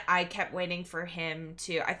then I kept waiting for him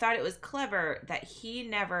to. I thought it was clever that he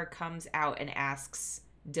never comes out and asks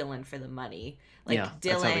Dylan for the money. Like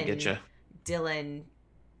that's how they get you. Dylan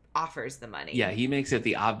offers the money. Yeah, he makes it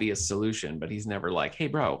the obvious solution, but he's never like, "Hey,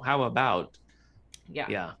 bro, how about?"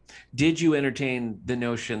 Yeah. Did you entertain the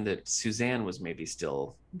notion that Suzanne was maybe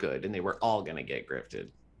still good and they were all going to get grifted?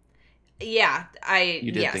 Yeah,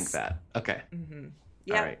 You did think that. Okay. Mm-hmm.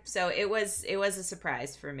 Yeah. Right. So it was a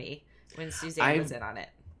surprise for me when Suzanne was in on it.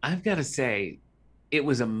 I've got to say, it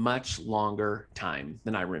was a much longer time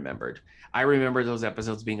than I remembered. I remember those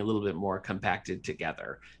episodes being a little bit more compacted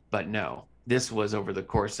together, but no, this was over the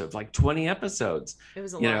course of like 20 episodes. It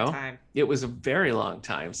was a long time. It was a very long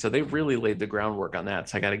time. So they really laid the groundwork on that.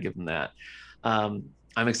 So I got to give them that. I'm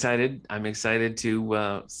excited. I'm excited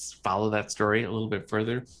to follow that story a little bit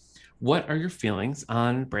further. What are your feelings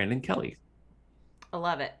on Brandon Kelly? I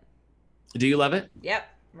love it. Do you love it? Yep.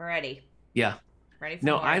 I'm ready. Yeah. Ready for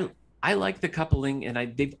more. I like the coupling,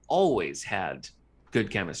 and they've always had good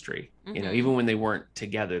chemistry. Even when they weren't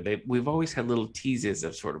together, we've always had little teases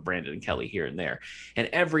of sort of Brandon and Kelly here and there. And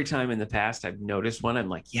every time in the past I've noticed one, I'm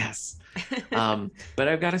like, yes. But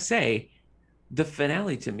I've got to say, the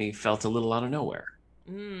finale to me felt a little out of nowhere.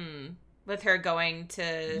 With her going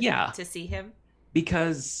to see him,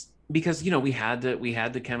 because we had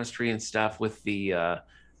the chemistry and stuff with the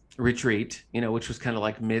retreat, which was kind of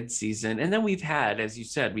like mid-season, and then we've had, as you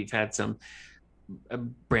said, some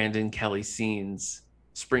Brandon Kelly scenes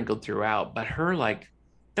sprinkled throughout, but her, like,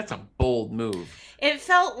 that's a bold move. It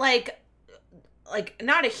felt like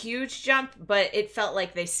not a huge jump, but it felt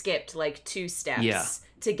like they skipped like 2 steps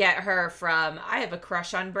to get her from I have a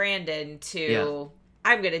crush on Brandon to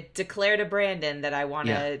I'm gonna declare to Brandon that I want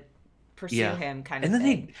to pursue him kind of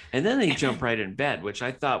thing. And then they jump right in bed, which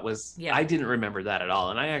I thought was I didn't remember that at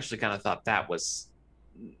all, and I actually kind of thought that was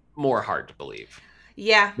more hard to believe.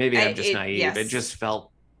 Yeah, maybe I'm just naive. Yes. It just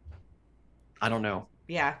felt, I don't know.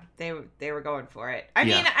 Yeah, they were going for it. I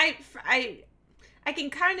mean, I can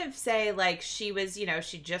kind of say, like, she was,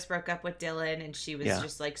 she just broke up with Dylan and she was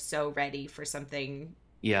just like so ready for something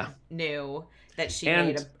Yeah. knew that she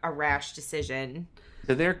made And a rash decision.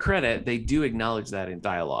 to their credit, they do acknowledge that in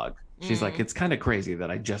dialogue. She's like, Mm, it's kind of crazy that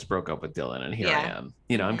I just broke up with Dylan and here I yeah. am.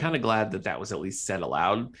 You know, I'm Mm-hmm. kind of glad that that was at least said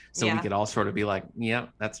aloud so we Yeah. could all sort of be like, yeah,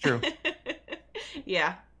 that's true.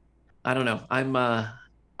 Yeah. I don't know.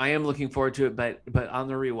 I am looking forward to it, but on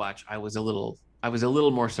the rewatch, I was a little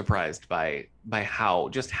more surprised by how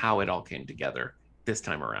it all came together this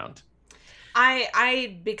time around.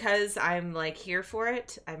 Because I'm like here for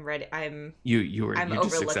it. I'm ready. I'm You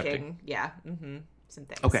just accepting. overlooking. Yeah. Mm-hmm. Some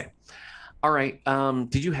things. Okay. All right.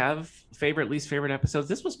 Did you have favorite, least favorite episodes?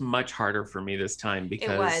 This was much harder for me this time It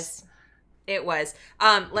because was. It was.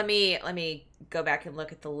 Let me go back and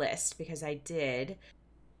look at the list because I did.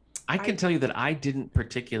 I I can tell you that I didn't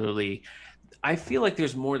particularly. I feel like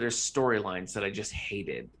there's storylines that I just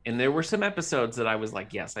hated, and there were some episodes that I was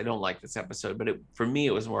like, yes, I don't like this episode, but for me,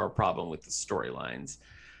 it was more a problem with the storylines.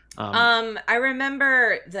 I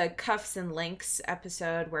remember the Cuffs and Links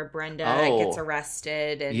episode where Brenda gets Oh,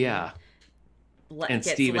 arrested and yeah, and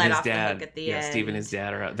gets Steve and let his off the hook dad, at the yeah, Steve and his end.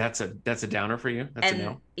 dad are that's a downer for you. That's a And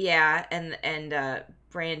no. yeah, and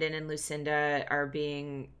Brandon and Lucinda are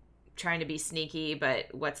trying to be sneaky, but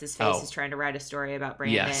what's his face Oh, is trying to write a story about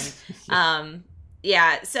Brandon. yes,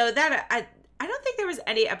 Yeah, so that I don't think there was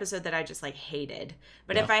any episode that I just like hated,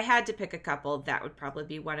 but if no, I had to pick a couple, that would probably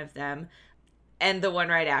be one of them. And the one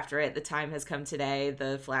right after it, The Time Has Come Today,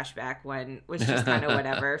 the flashback one, was just kind of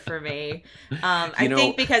whatever for me. you I think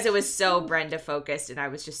know, because it was so Brenda focused and I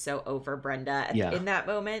was just so over Brenda yeah, in that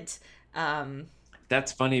moment. Um,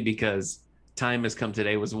 that's funny because Time Has Come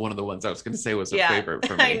Today was one of the ones I was going to say was a yeah, favorite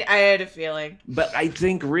for me. I had a feeling. But I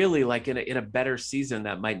think really like in a better season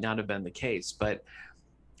that might not have been the case. But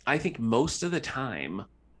I think most of the time,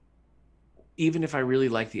 even if I really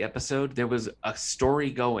liked the episode, there was a story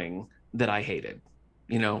going that I hated.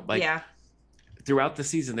 You know, like Yeah, throughout the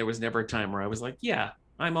season, there was never a time where I was like, yeah,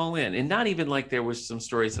 I'm all in. And not even like there was some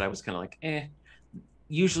stories that I was kind of like, eh.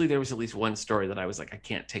 Usually there was at least one story that I was like, I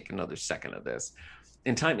can't take another second of this.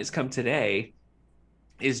 And Time Has Come Today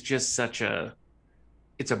is just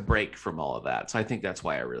it's a break from all of that. So I think that's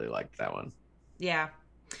why I really liked that one. yeah.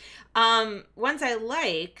 Ones I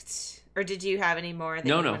liked, or did you have any more that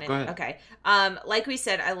No, you no, wanted? go ahead. Okay. Like we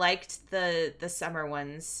said, I liked the summer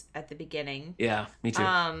ones at the beginning. Yeah, me too.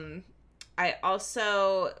 I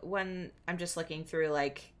also, when I'm just looking through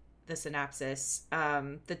like the synopsis,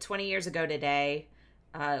 the 20 years ago today,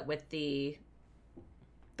 with the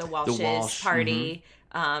The Walsh's Walsh. Hmm. party,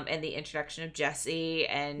 and the introduction of Jesse,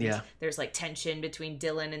 and Yeah. there's like tension between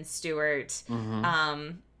Dylan and Stuart. Hmm.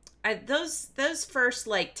 Um, those first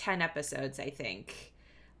like 10 episodes, I think,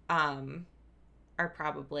 um, are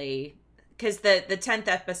probably because the 10th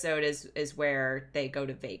episode is where they go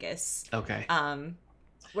to Vegas. Okay.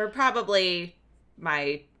 Were probably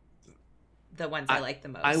my the ones I I like the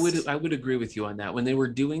I most. would agree with you on that. When they were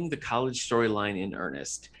doing the college storyline in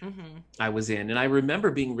earnest, Mm-hmm. I was in, and I remember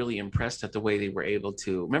being really impressed at the way they were able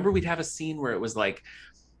to. Remember, we'd have a scene where it was like,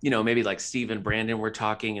 maybe like Steve and Brandon were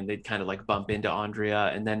talking, and they'd kind of like bump into Andrea,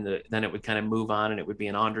 and then it would kind of move on, and it would be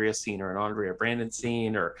an Andrea scene or an Andrea Brandon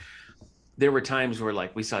scene, or there were times where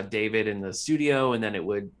like we saw David in the studio and then it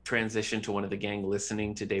would transition to one of the gang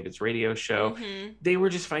listening to David's radio show. Mm-hmm. They were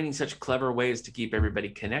just finding such clever ways to keep everybody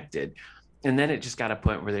connected. And then it just got a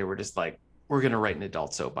point where they were just like, we're going to write an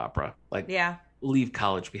adult soap opera, like Yeah. leave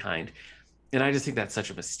college behind. And I just think that's such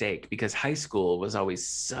a mistake because high school was always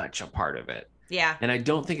such a part of it. Yeah. And I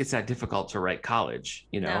don't think it's that difficult to write college,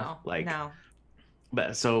 No. like, No.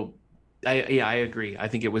 but so I agree. I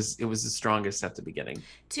think it was the strongest at the beginning.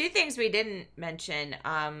 Two things we didn't mention.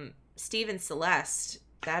 Steve and Celeste.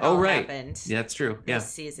 That Oh, all right. happened Yeah, that's true. Yeah.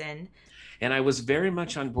 this season. And I was very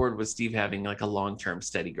much on board with Steve having like a long-term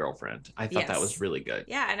steady girlfriend. I thought that was Yes. really good.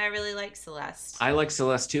 Yeah, and I really like Celeste. I like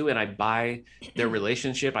Celeste too, and I buy their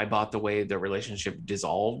relationship. I bought the way their relationship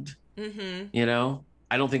dissolved, Mm-hmm.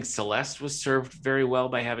 I don't think Celeste was served very well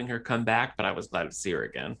by having her come back, but I was glad to see her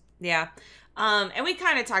again. Yeah. And we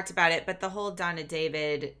kind of talked about it, but the whole Donna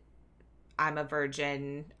David, I'm a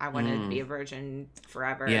virgin, I want to be Mm, a virgin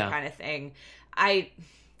forever yeah. kind of thing. I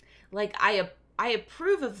like I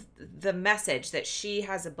approve of the message that she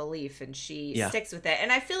has a belief and she Yeah. sticks with it.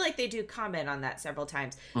 And I feel like they do comment on that several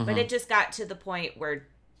times. But Hmm. it just got to the point where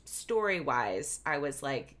story-wise, I was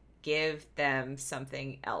like, give them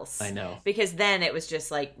something else. I know. Because then it was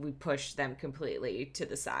just like we pushed them completely to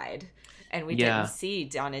the side. And we Yeah. didn't see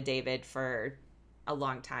Donna David for a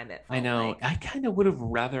long time, it I felt know. like. I kind of would have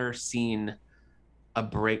rather seen a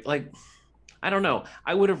break. Like, I don't know.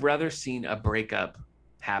 I would have rather seen a breakup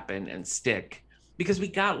happen and stick because we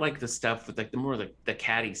got like the stuff with like the more the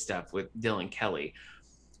catty stuff with Dylan Kelly.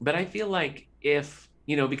 But I feel like if,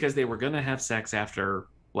 because they were going to have sex after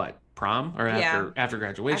what, prom or Yeah. after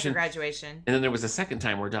graduation. After graduation. And then there was a second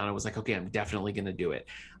time where Donna was like, okay, I'm definitely going to do it.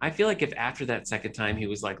 I feel like if after that second time he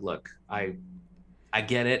was like, look, I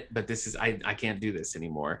get it, but this is, I can't do this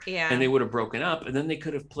anymore. Yeah. And they would have broken up, and then they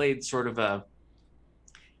could have played sort of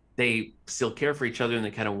they still care for each other and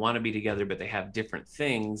they kind of want to be together, but they have different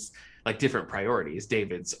things, like different priorities.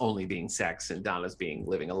 David's only being sex and Donna's being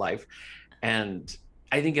living a life. And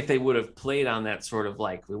I think if they would have played on that sort of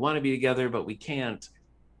like, we want to be together, but we can't,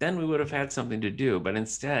 then we would have had something to do. But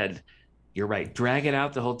instead, you're right, drag it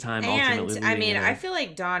out the whole time. And I mean, I feel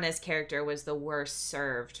like Donna's character was the worst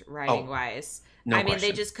served writing wise. No I mean, question.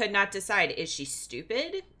 they just could not decide. Is she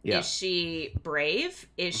stupid? Yeah. Is she brave?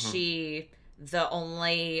 Is she the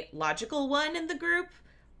only logical one in the group?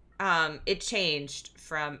 It changed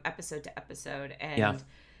from episode to episode. And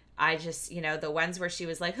I just, the ones where she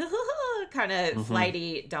was like, kind of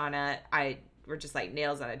flighty Donna, were just like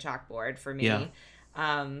nails on a chalkboard for me. Yeah.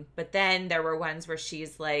 But then there were ones where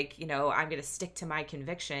she's like, I'm going to stick to my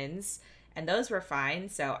convictions. And those were fine.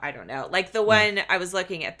 So I don't know. Like the one, I was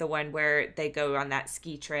looking at the one where they go on that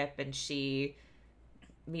ski trip and she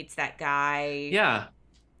meets that guy. Yeah.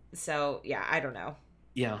 So yeah, I don't know.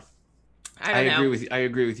 Yeah. I agree with you. I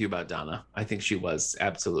agree with you about Donna. I think she was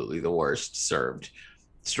absolutely the worst served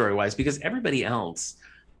story-wise, because everybody else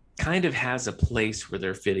kind of has a place where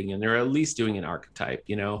they're fitting in. They're at least doing an archetype,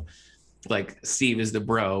 like Steve is the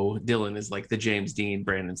bro, Dylan is like the James Dean,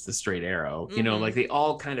 Brandon's the straight arrow, like they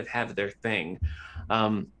all kind of have their thing.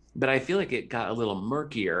 But I feel like it got a little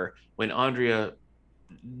murkier when Andrea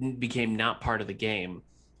became not part of the game,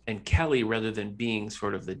 and Kelly, rather than being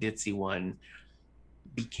sort of the ditzy one,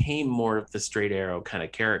 became more of the straight arrow kind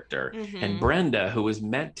of character. And Brenda, who was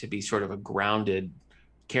meant to be sort of a grounded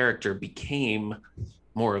character, became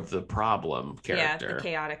more of the problem character. Yeah, the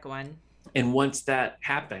chaotic one. And once that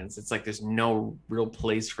happens, it's like there's no real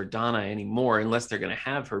place for Donna anymore, unless they're going to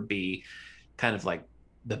have her be kind of like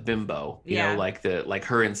the bimbo, you know, like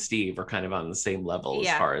her and Steve are kind of on the same level as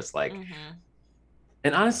far as like.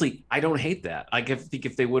 And honestly, I don't hate that. I think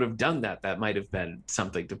if they would have done that, that might have been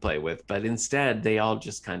something to play with. But instead, they all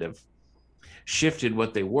just kind of shifted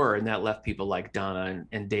what they were, and that left people like Donna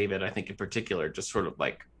and David, I think in particular, just sort of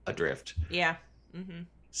like adrift. Yeah.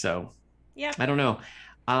 So, yeah, I don't know.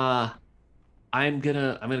 I'm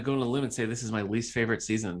gonna go on a limb and say this is my least favorite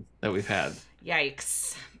season that we've had.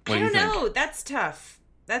 Yikes! I don't know. That's tough.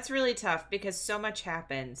 That's really tough because so much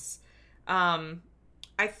happens. I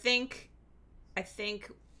think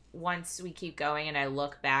once we keep going and I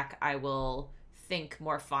look back, I will think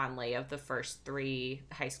more fondly of the first 3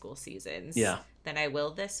 high school seasons than I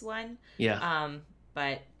will this one. Yeah.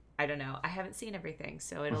 But I don't know. I haven't seen everything,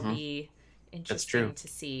 so it'll be interesting to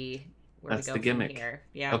see where we go from here.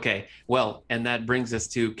 Yeah. Okay. Well, and that brings us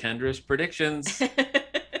to Kendra's predictions.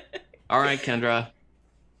 All right, Kendra.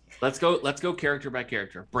 Let's go character by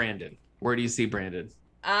character. Brandon. Where do you see Brandon?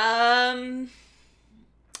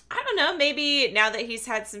 I don't know. Maybe now that he's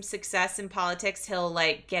had some success in politics, he'll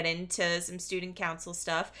like get into some student council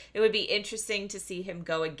stuff. It would be interesting to see him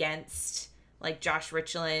go against like Josh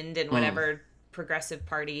Richland and whatever progressive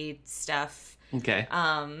party stuff. Okay.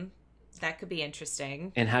 That could be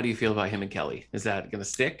interesting. And how do you feel about him and Kelly? Is that going to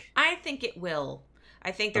stick? I think it will.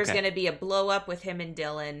 I think there's going to be a blow up with him and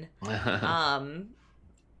Dylan.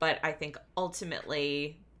 But I think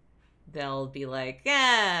ultimately they'll be like,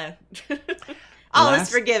 yeah. All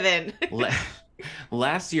is forgiven.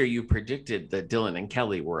 Last year, you predicted that Dylan and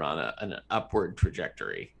Kelly were on an upward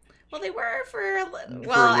trajectory. Well, they were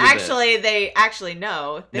they actually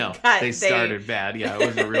no. They started bad. Yeah, it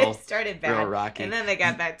was a real started bad, real rocky. And then they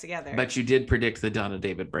got back together. But you did predict the Donna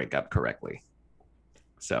David breakup correctly.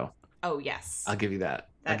 So. Oh yes. I'll give you that.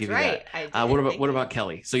 That's I'll give right. You that. What about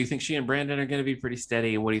Kelly? So you think she and Brandon are going to be pretty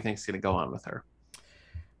steady, and what do you think is going to go on with her?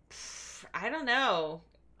 I don't know.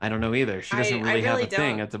 I don't know either. She doesn't really have a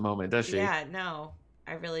thing at the moment, does she? Yeah, no.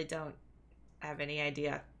 I really don't have any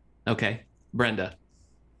idea. Okay. Brenda,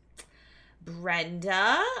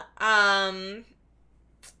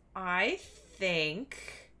 I think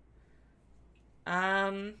I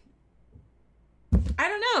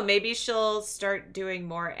don't know. Maybe she'll start doing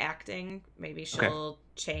more acting. Maybe she'll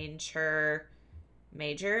change her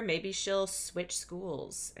major. Maybe she'll switch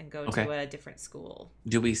schools and go to a different school.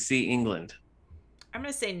 Do we see England? I'm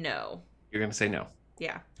going to say no. You're going to say no?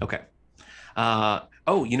 Yeah. Okay.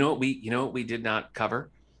 You know what we did not cover?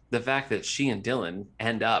 The fact that she and Dylan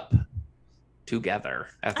end up together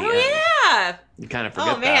at the end. Oh, yeah. You kind of forget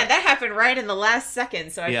that. Oh, man. That happened right in the last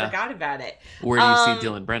second, so I forgot about it. Where do you see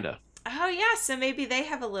Dylan and Brenda? Oh, yeah. So maybe they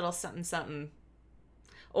have a little something.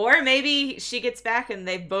 Or maybe she gets back and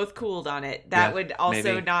they've both cooled on it. That would also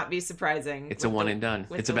maybe. not be surprising. It's a one and done.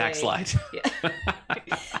 It's a backslide. Yeah.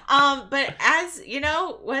 But as you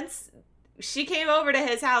know, once she came over to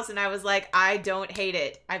his house and I was like, I don't hate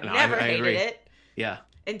it. I've never hated agree. it. Yeah.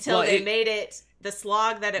 Until they made it the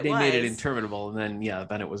slog that it was. They made it interminable, and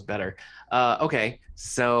then it was better. Okay,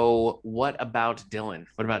 so what about Dylan?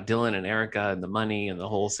 What about Dylan and Erica and the money and the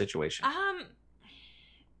whole situation?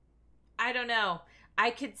 I don't know.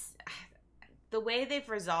 The way they've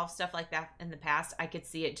resolved stuff like that in the past, I could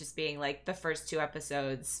see it just being like the first 2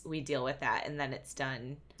 episodes we deal with that and then it's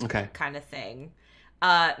done. Okay. Kind of thing.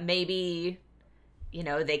 Maybe,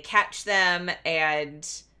 they catch them and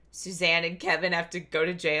Suzanne and Kevin have to go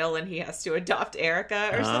to jail and he has to adopt Erica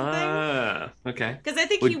or something. Okay. Because I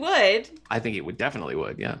think he would. I think he definitely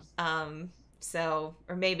would, yeah. So,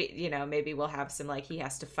 or maybe, maybe we'll have some he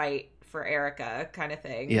has to fight for Erica kind of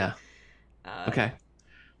thing. Yeah. Okay.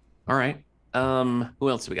 All right. Who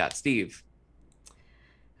else we got? Steve.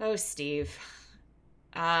 Oh, Steve.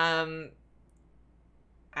 I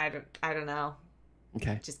don't know.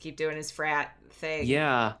 Okay. Just keep doing his frat thing.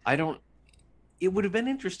 Yeah, it would have been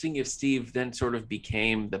interesting if Steve then sort of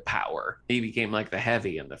became the power. He became like the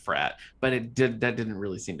heavy in the frat, but that didn't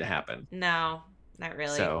really seem to happen. No, not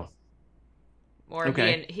really. So, or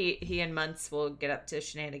okay. he and Muntz will get up to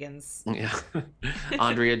shenanigans. Yeah.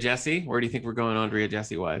 Andrea Jesse, where do you think we're going Andrea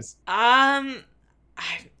Jesse wise? I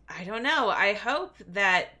don't know. I hope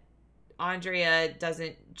that Andrea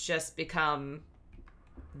doesn't just become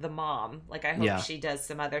the mom. I hope she does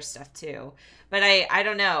some other stuff too. But I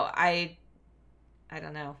don't know. I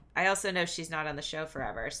don't know. I also know she's not on the show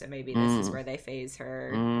forever, so maybe this is where they phase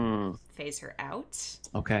her out.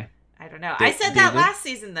 Okay. I don't know. I said that last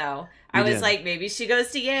season though. I was like, maybe she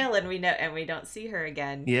goes to Yale and we don't see her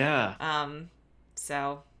again. Yeah.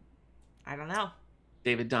 So I don't know.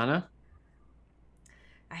 David Donna.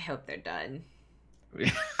 I hope they're done.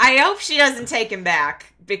 I hope she doesn't take him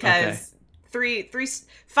back because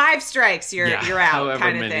 5 strikes, you're out, however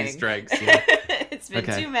kind of many thing. Strikes. Yeah. It's been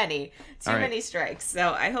too many strikes.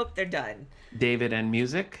 So I hope they're done. David and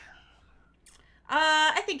music.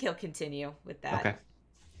 I think he'll continue with that. Okay.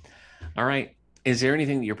 All right. Is there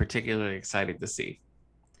anything that you're particularly excited to see?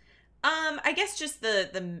 I guess just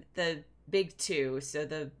the big 2. So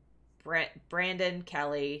the Brandon,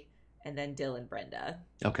 Kelly, and then Dylan, Brenda.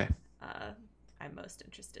 Okay. I'm most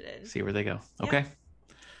interested in. See where they go. Yeah. Okay.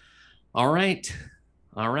 All right.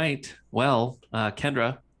 Well,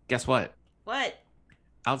 Kendra, guess what? What?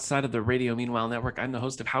 Outside of the Radio Meanwhile Network, I'm the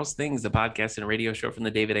host of House Things, the podcast and radio show from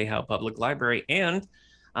the David A. Howe Public Library. And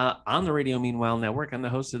on the Radio Meanwhile Network, I'm the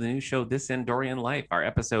host of the new show, This Andorian Life. Our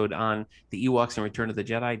episode on the Ewoks and Return of the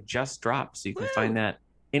Jedi just dropped, so you can find that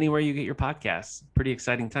anywhere you get your podcasts. Pretty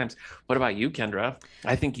exciting times. What about you, Kendra?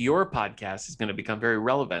 I think your podcast is going to become very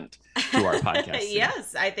relevant to our podcast.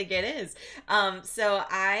 Yes, I think it is. So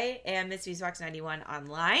I am Ms. Musebox 91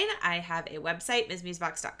 online. I have a website,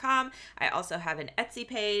 msmusebox.com. I also have an Etsy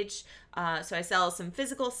page. So I sell some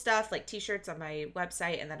physical stuff like t-shirts on my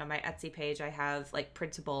website, and then on my Etsy page I have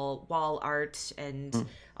printable wall art and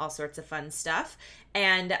all sorts of fun stuff.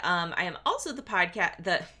 And I am also the podcast.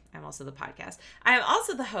 I am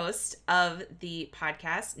also the host of the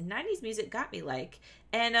podcast 90s Music Got Me Like.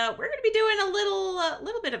 And we're going to be doing a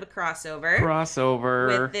little bit of a crossover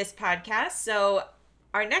with this podcast. So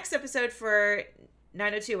our next episode for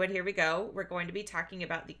 902 and Here We Go, we're going to be talking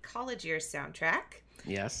about the college years soundtrack.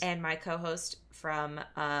 Yes. And my co-host from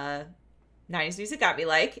 90s Music Got Me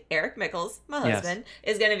Like, Eric Mickles, my husband,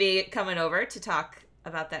 is going to be coming over to talk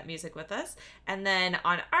about that music with us. And then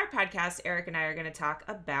on our podcast, Eric and I are going to talk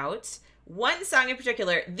about one song in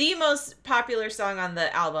particular, the most popular song on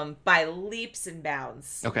the album by leaps and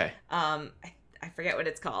bounds. Okay. I forget what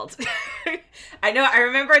it's called. I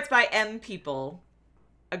remember it's by M People,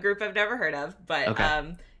 a group I've never heard of, but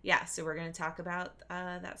okay. Yeah, so we're going to talk about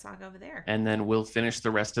that song over there. And then we'll finish the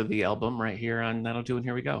rest of the album right here on 902 and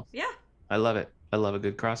Here We Go. Yeah. I love it. I love a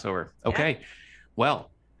good crossover. Okay. Yeah. Well,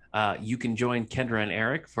 you can join Kendra and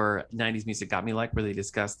Eric for 90s Music Got Me Like, where they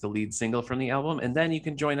discuss the lead single from the album. And then you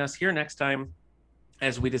can join us here next time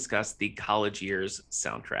as we discuss the college years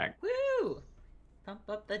soundtrack. Woo! Pump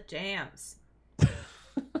up the jams.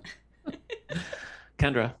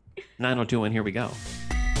 Kendra, 902 and Here We Go.